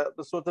think the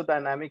sort of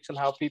dynamics and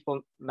how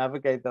people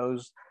navigate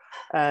those,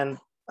 and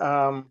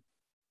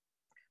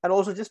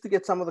also just to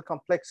get some of the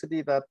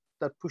complexity that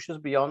pushes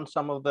beyond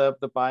some of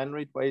the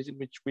binary ways in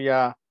which we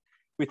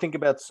think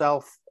about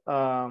self,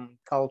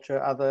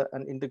 culture, other,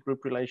 and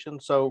intergroup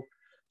relations. So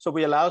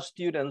we allow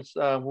students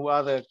who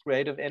are the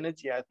creative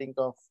energy, I think,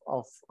 of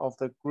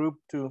the group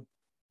to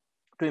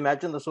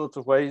imagine the sorts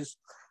of ways,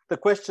 the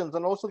questions,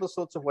 and also the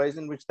sorts of ways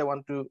in which they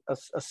want to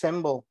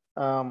assemble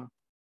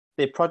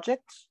their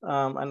projects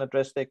and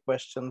address their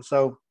questions.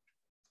 So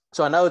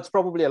I know it's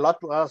probably a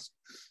lot to ask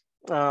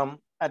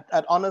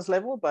at honors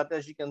level, but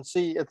as you can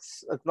see,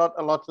 it's not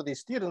a lot for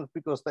these students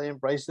because they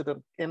embrace it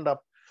and end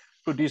up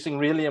producing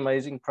really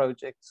amazing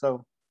projects.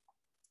 So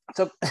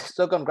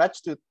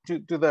congrats to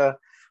the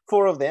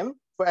 4 of them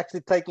for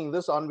actually taking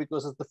this on,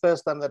 because it's the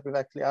first time that we've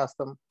actually asked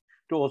them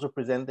to also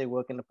present their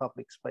work in a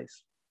public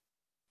space.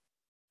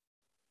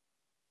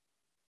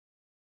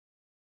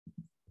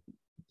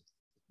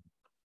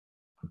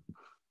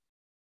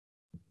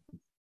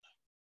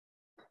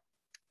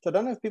 So I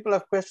don't know if people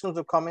have questions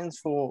or comments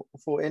for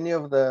any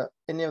of the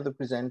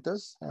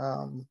presenters.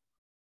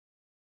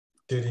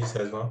 Judy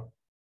says well.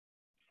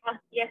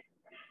 Yes.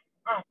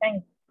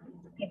 Thanks.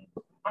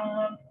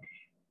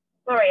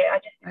 Sorry, I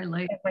just have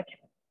my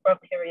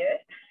broke period.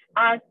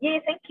 Yeah,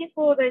 thank you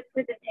for those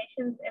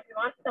presentations,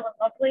 everyone. That was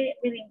lovely,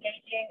 really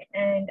engaging,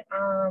 and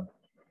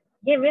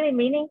yeah, really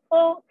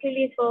meaningful,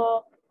 clearly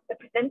for the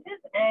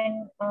presenters,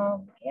 and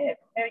yeah,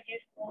 very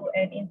useful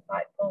and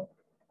insightful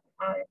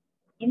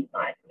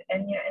insights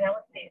and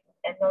analysis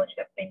and knowledge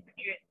that's been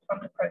produced from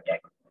the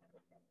project.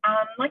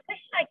 My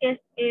question, I guess,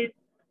 is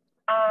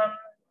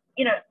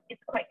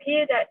it's quite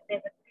clear that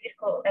there's a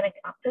political and a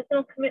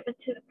personal commitment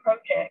to the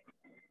project.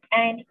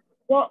 And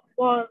what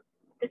was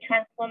the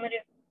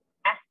transformative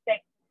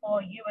aspect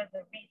for you as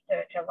a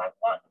researcher? Like,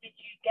 what did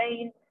you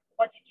gain?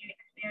 What did you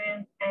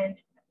experience? And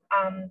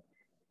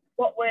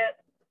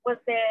was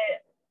there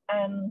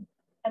a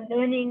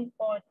learning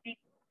or deep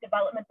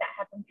development that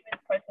happened through the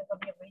process of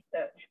your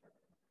research?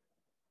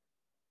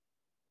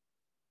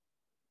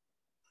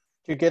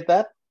 Do you get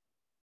that?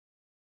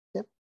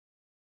 Yep.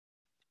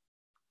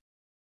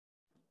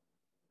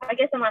 I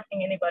guess I'm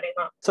asking anybody,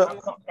 so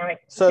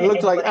it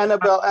looks like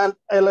Annabelle and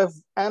Alev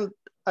and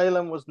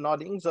Eylem was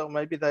nodding, so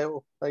maybe they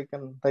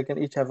can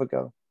each have a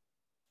go.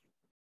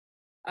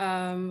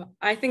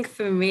 I think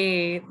for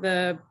me,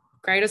 the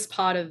greatest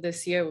part of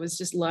this year was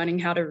just learning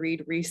how to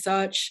read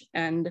research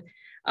and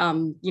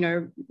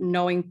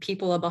knowing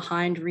people are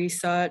behind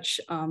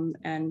research,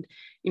 and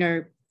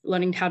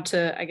learning how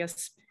to, I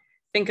guess,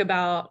 think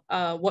about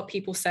what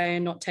people say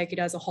and not take it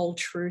as a whole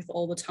truth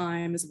all the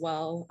time as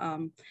well.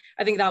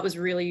 I think that was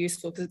really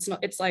useful because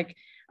it's like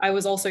I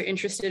was also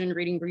interested in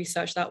reading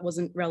research that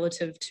wasn't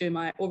relevant to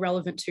my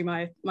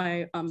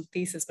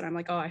thesis, but I'm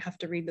like, oh, I have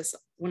to read this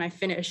when I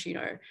finish,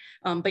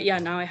 but yeah,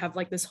 now I have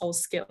like this whole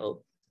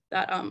skill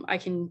that I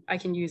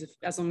can use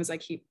as long as I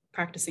keep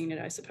practicing it,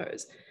 I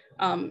suppose.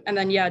 And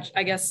then, yeah,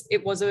 I guess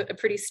it was a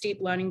pretty steep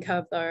learning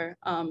curve though.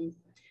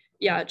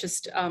 Yeah,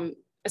 just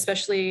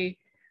especially,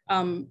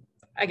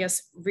 I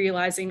guess,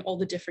 realizing all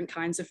the different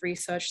kinds of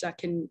research that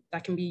can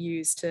be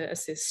used to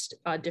assist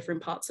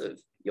different parts of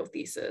your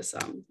thesis,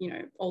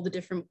 all the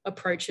different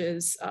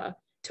approaches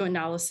to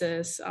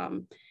analysis,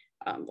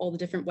 all the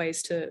different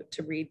ways to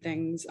read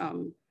things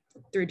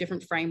through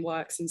different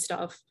frameworks and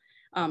stuff.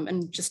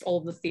 and just all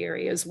of the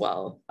theory as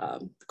well,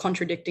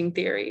 contradicting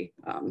theory,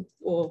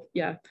 or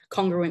yeah,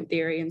 congruent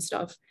theory and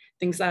stuff,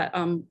 things that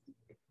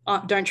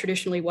don't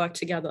traditionally work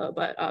together,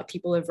 but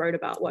people have wrote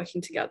about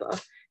working together,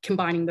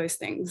 combining those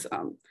things.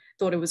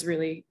 Thought it was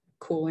really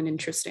cool and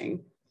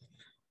interesting.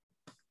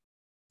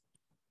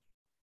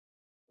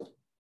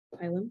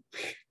 Eylem?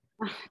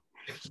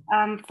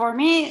 For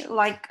me,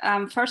 like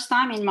first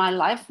time in my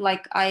life,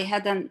 like I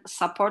had a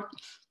support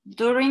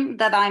during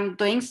that I'm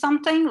doing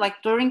something,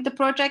 like during the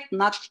project,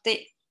 not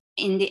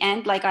in the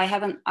end. Like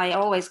I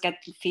always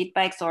get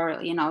feedbacks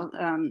or, you know,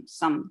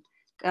 some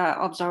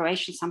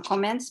observations, some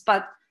comments,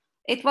 but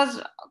it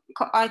was,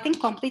 I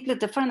think, completely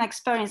different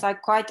experience. I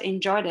quite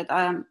enjoyed it.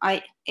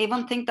 I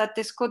even think that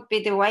this could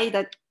be the way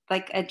that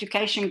like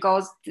education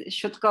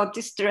should go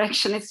this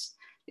direction.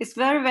 It's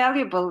very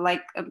valuable.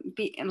 Like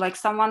like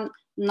someone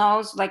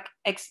knows, like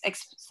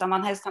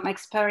someone has some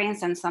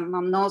experience and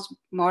someone knows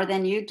more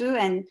than you do,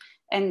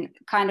 and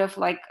kind of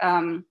like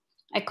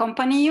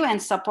accompany you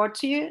and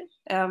support you.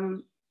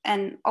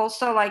 And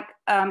also like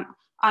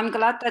I'm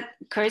glad that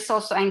Chris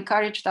also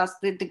encouraged us,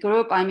 the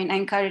group, I mean,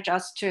 encouraged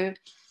us to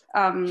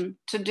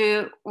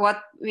do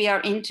what we are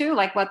into,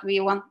 like what we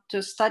want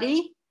to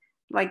study,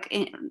 like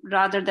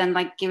rather than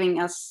like giving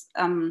us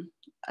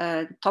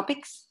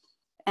topics,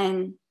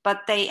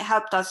 but they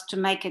helped us to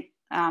make it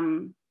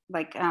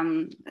like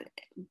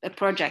a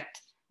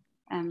project.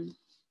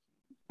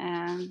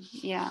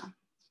 Yeah,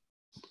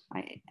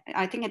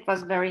 I think it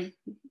was very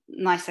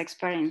nice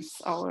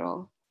experience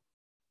overall.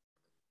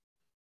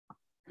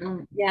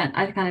 Yeah,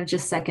 I kind of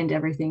just second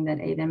everything that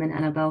Eylem and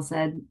Annabelle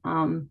said.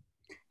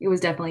 It was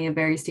definitely a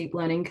very steep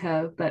learning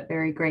curve, but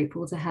very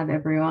grateful to have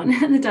everyone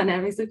at the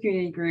Dynamics of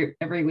Community group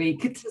every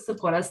week to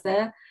support us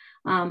there.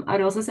 I'd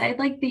also say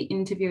like the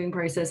interviewing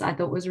process I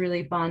thought was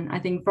really fun. I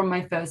think from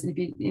my first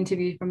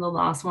interview from the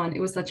last one, it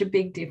was such a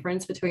big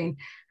difference between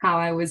how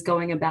I was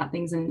going about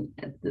things and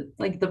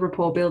like the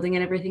rapport building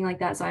and everything like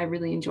that. So I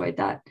really enjoyed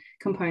that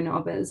component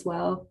of it as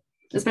well,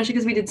 especially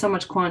because we did so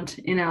much quant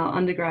in our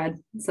undergrad.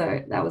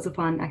 So that was a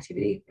fun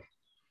activity.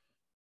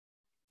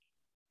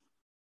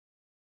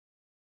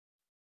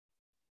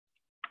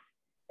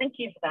 Thank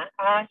you for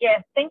that.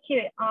 Yeah, thank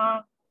you.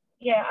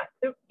 Yeah,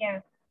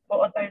 for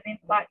all those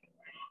insights.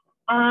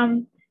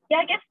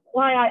 Yeah, I guess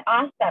why I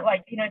asked that,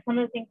 like, you know, some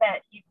of the things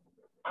that you,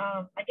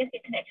 I guess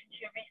your connection to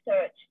your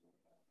research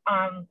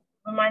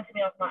reminds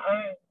me of my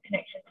own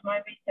connection to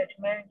my research,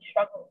 my own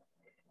struggles.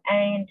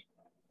 And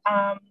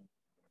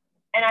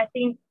I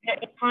think, you know,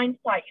 in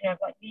hindsight, you know,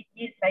 like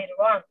years later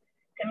on,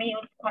 to me,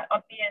 it was quite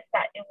obvious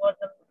that it was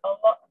a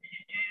lot to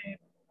do,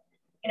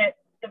 you know,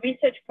 the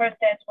research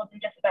process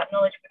wasn't just about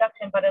knowledge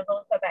production, but it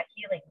was also about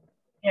healing,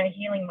 you know,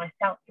 healing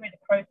myself through the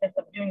process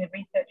of doing the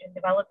research and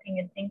developing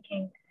and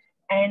thinking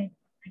and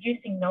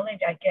producing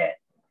knowledge, I guess.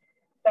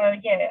 So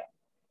yeah,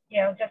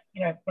 I was just,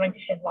 you know, wanting to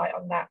shed light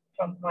on that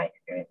from my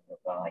experience as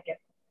well, I guess.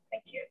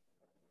 Thank you.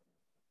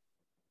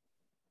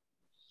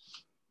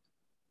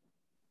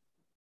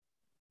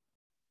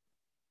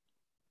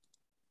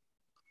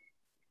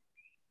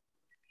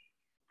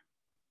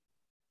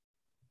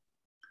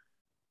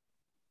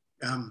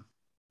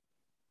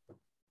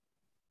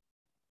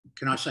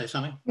 Can I say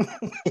something?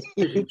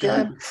 You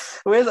can.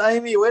 Where's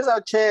Amy? Where's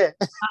our chair?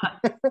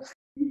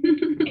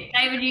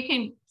 David, you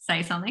can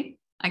say something.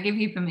 I give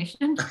you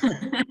permission.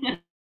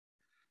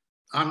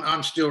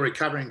 I'm still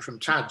recovering from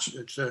TUDS.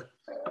 It's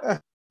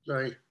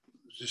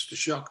just a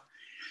shock.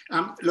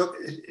 Look,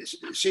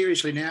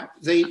 seriously now,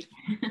 it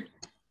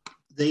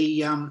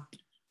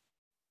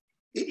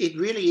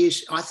really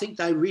is. I think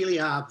they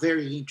really are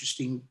very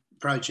interesting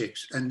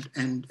projects,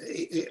 and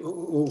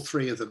all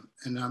three of them.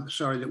 And I'm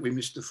sorry that we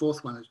missed the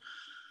fourth one.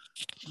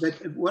 But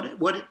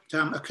what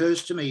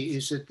occurs to me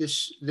is that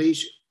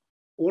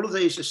all of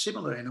these are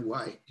similar in a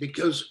way,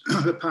 because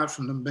apart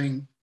from them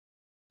being,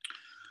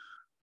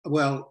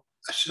 well,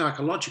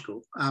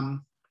 psychological, and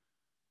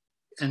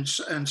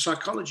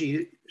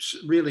psychology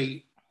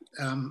really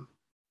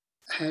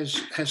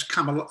has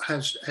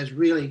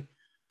really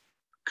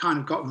kind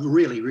of got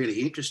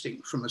really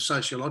interesting from a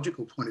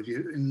sociological point of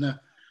view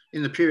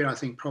in the period, I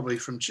think, probably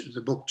from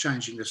the book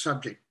Changing the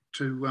Subject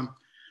to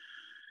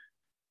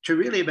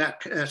really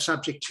about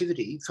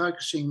subjectivity,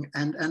 focusing,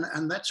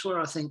 and that's where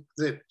I think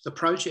the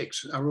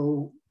projects are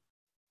all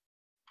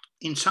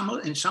in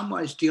some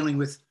ways dealing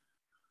with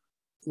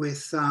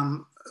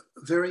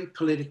very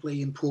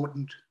politically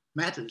important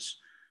matters,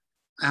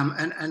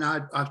 and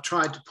I've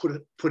tried to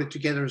put it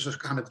together as a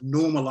kind of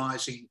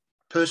normalising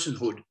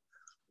personhood,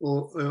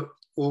 or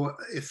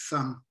if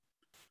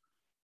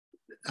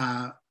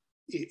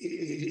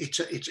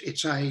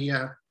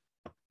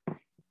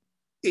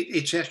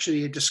it's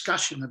actually a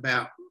discussion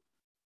about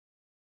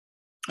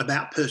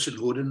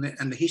personhood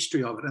and the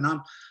history of it. And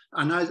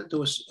I know that there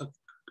was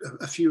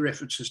a few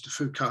references to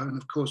Foucault, and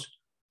of course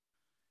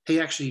he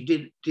actually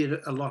did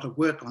a lot of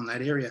work on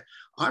that area.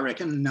 I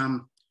reckon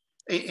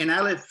in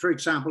Alev, for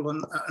example,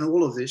 and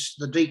all of this,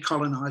 the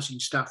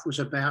decolonising stuff is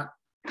about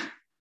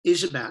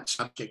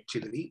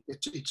subjectivity.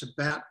 It's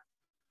about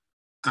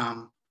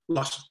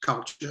loss of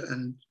culture,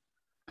 and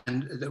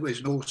that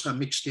was also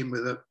mixed in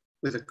with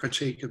a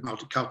critique of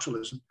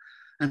multiculturalism.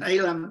 And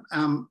Eylem,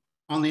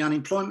 on the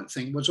unemployment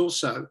thing, was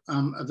also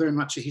very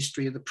much a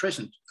history of the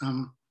present.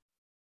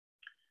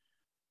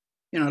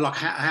 You know, like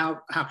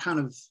how kind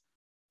of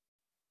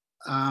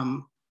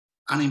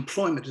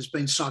unemployment has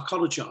been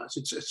psychologized.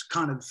 It's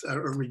kind of a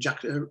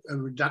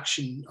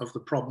reduction of the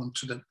problem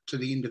to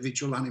the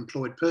individual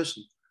unemployed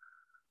person,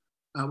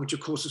 which of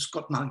course has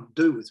got nothing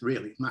to do with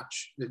really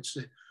much. It's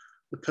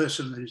the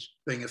person who's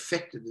being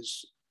affected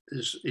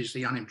is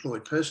the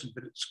unemployed person,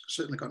 but it's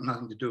certainly got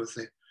nothing to do with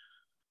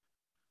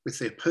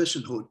their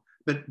personhood.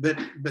 But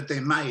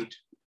they're made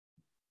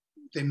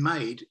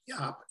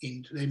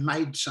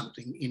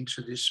something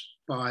into this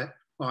by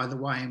the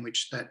way in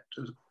which that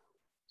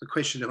the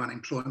question of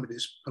unemployment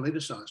is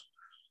politicised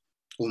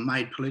or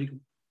made political.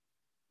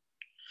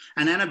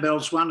 And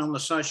Annabelle's one on the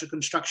social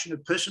construction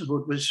of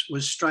personhood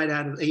was straight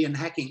out of Ian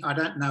Hacking. I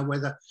don't know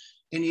whether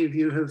any of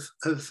you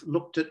have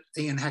looked at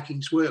Ian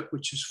Hacking's work,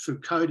 which is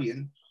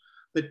Foucauldian,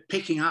 but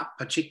picking up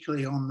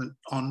particularly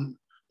on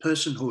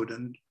personhood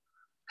and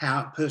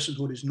how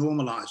personhood is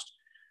normalised.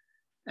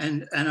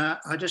 And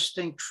I just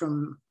think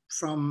from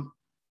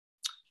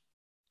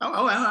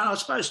I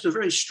suppose the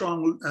very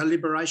strong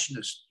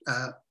liberationist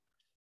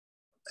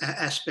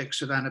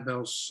aspects of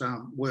Annabelle's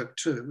work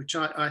too, which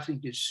I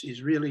think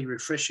is really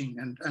refreshing,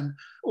 and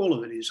all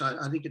of it is.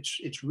 I think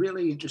it's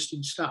really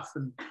interesting stuff,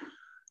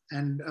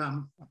 and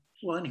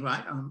well, anyway,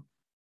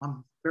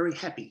 I'm very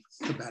happy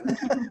about it.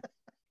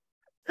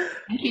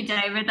 Thank you,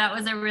 David. That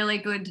was a really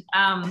good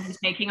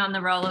taking on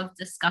the role of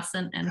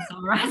discussant and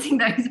summarising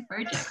those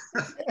projects.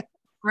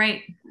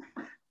 Great.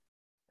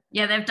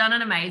 Yeah, they've done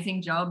an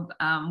amazing job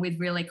with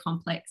really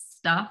complex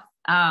stuff.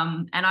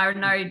 And I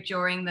know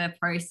during the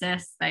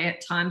process, they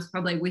at times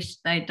probably wished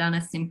they'd done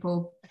a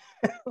simple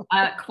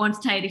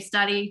quantitative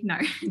study. No,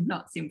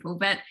 not simple,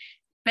 but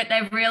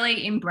they've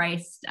really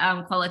embraced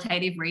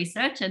qualitative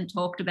research and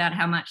talked about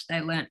how much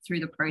they learnt through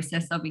the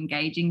process of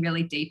engaging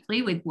really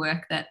deeply with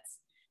work that's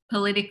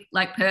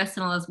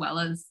personal as well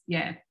as,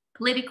 yeah,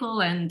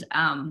 political and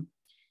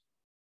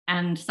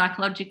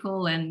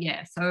psychological. And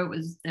yeah, so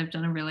they've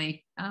done a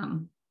really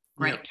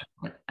great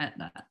job at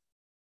that.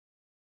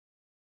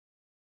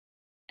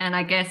 And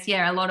I guess,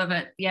 yeah, a lot of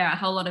it, yeah, a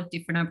whole lot of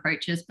different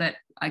approaches, but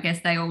I guess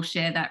they all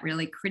share that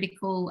really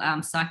critical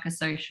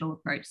psychosocial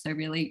approach. So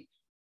really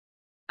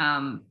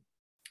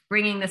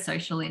bringing the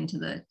social into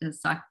the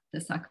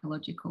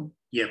psychological.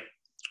 Yep.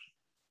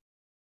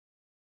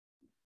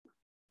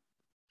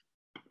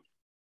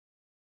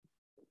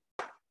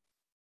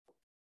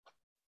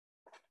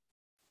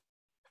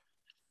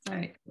 So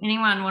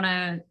anyone want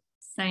to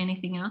say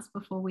anything else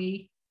before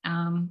we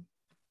end?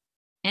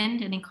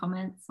 Any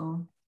comments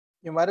or?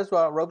 You might as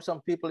well rope some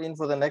people in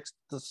for the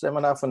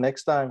seminar for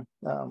next time.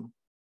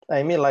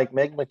 Amy, like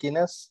Meg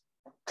McInnes.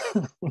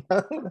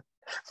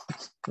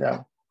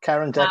 Yeah,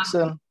 Karen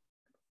Jackson.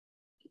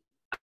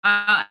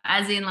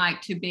 As in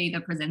like to be the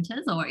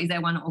presenters, or is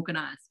there one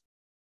organised?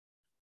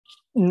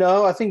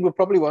 No, I think we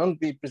probably won't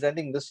be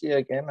presenting this year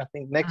again. I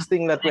think next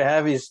thing that we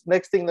have is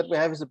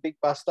a big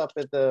bust up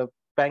at the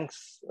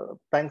banks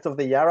of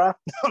the Yarra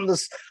on the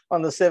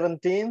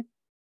 17th.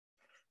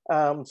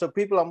 So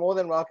people are more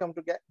than welcome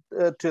to get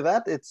to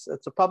that. It's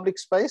a public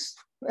space,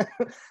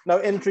 no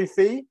entry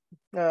fee.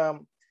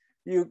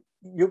 You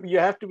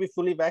have to be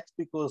fully vaxxed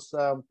because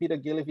Peter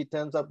Gill, if he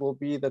turns up, will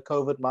be the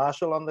COVID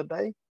marshal on the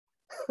day.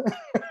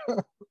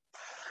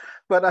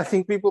 But I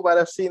think people might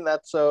have seen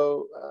that.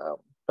 So,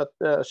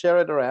 share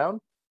it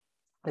around.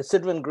 The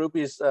Sidwin group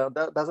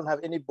doesn't have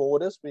any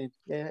borders.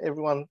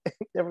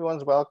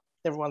 Everyone's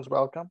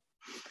welcome.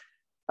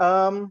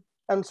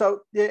 And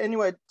so, yeah,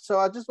 anyway, so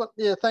I just want,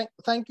 yeah,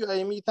 thank you,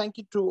 Amy. Thank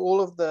you to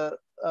all of the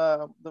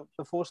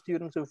 4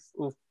 students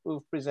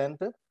who've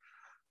presented.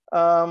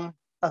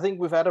 I think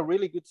we've had a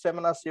really good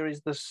seminar series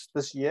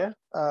this year,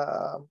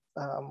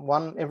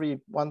 one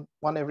every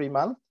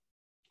month.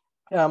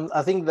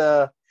 I think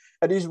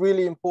it is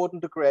really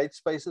important to create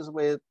spaces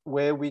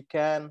where we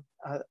can,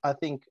 I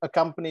think,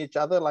 accompany each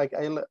other, like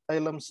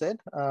Eylem said,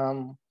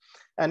 and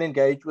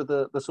engage with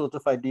the sorts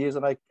of ideas,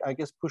 and I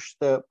guess push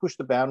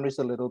the boundaries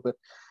a little bit.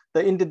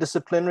 The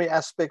interdisciplinary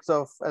aspects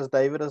of, as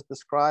David has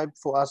described,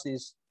 for us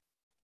is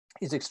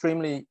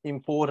extremely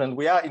important.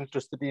 We are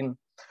interested in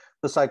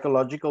the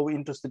psychological, we're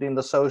interested in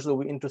the social,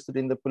 we're interested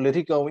in the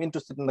political, we're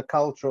interested in the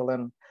cultural,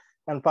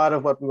 and part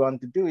of what we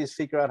want to do is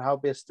figure out how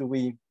best do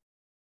we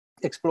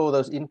explore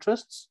those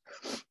interests.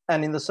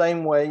 And in the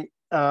same way,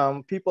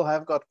 people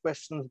have got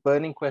questions,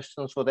 burning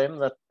questions for them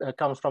that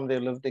comes from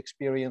their lived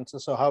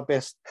experiences. So how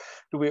best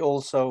do we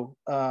also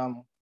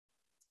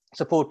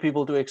support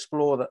people to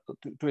explore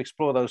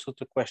those sorts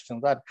of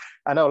questions?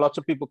 I know lots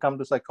of people come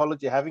to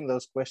psychology having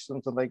those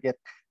questions, and they get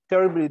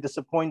terribly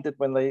disappointed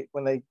when they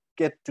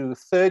get to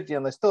third year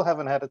and they still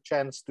haven't had a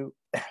chance to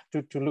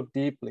look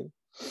deeply.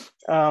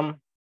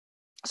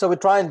 so we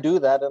try and do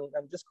that and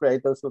just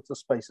create those sorts of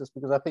spaces,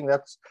 because I think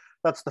that's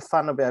the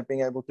fun about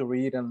being able to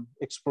read and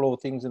explore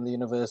things in the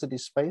university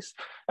space,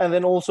 and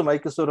then also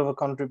make a sort of a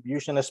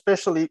contribution,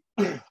 especially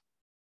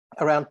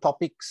around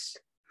topics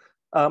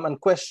and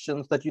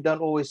questions that you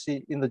don't always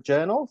see in the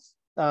journals,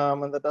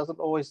 and that doesn't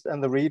always,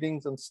 and the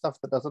readings and stuff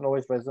that doesn't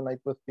always resonate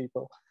with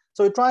people.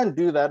 So we try and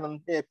do that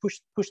and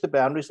push the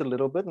boundaries a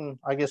little bit. And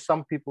I guess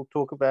some people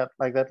talk about,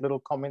 like that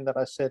little comment that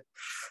I said,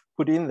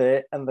 put in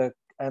there, and the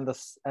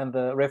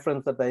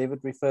reference that David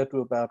referred to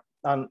about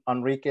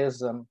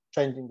Enriquez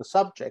changing the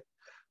subject,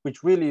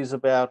 which really is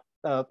about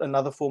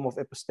another form of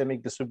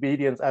epistemic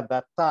disobedience at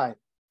that time,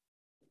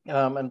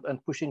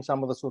 and pushing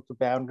some of the sorts of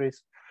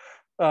boundaries.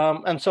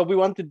 And so we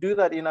want to do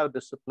that in our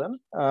discipline,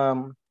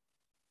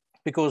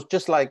 because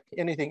just like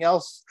anything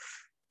else,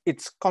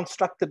 it's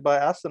constructed by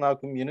us and our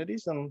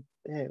communities, and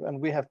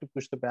we have to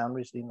push the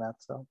boundaries in that.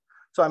 So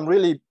I'm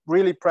really,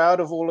 really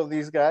proud of all of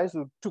these guys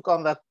who took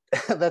on that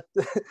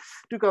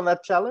took on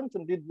that challenge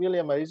and did really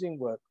amazing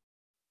work.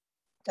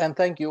 And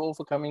thank you all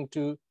for coming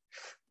to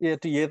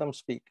hear them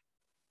speak.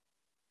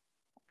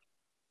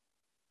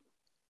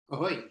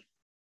 Ahoy.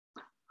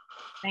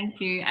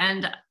 Thank you.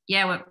 And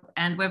yeah,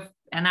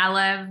 and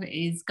Alev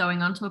is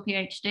going on to a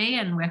PhD,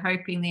 and we're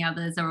hoping the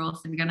others are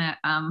also going to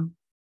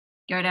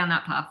go down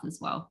that pathway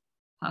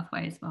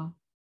as well.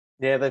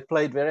 Yeah, they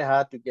played very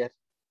hard to get.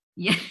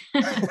 Yeah.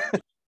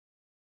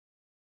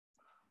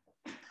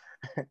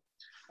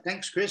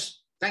 Thanks,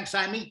 Chris. Thanks,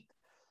 Amy.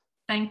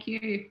 Thank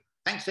you.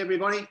 Thanks,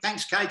 everybody.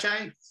 Thanks,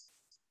 KJ.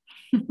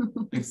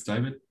 Thanks,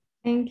 David.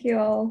 Thank you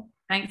all.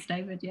 Thanks,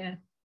 David. Yeah.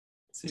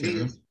 See you,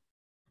 everyone.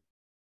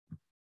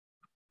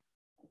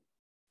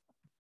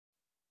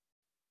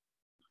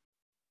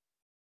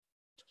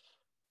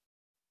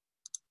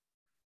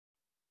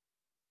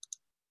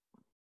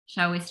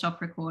 Shall we stop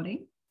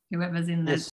recording? Whoever's in the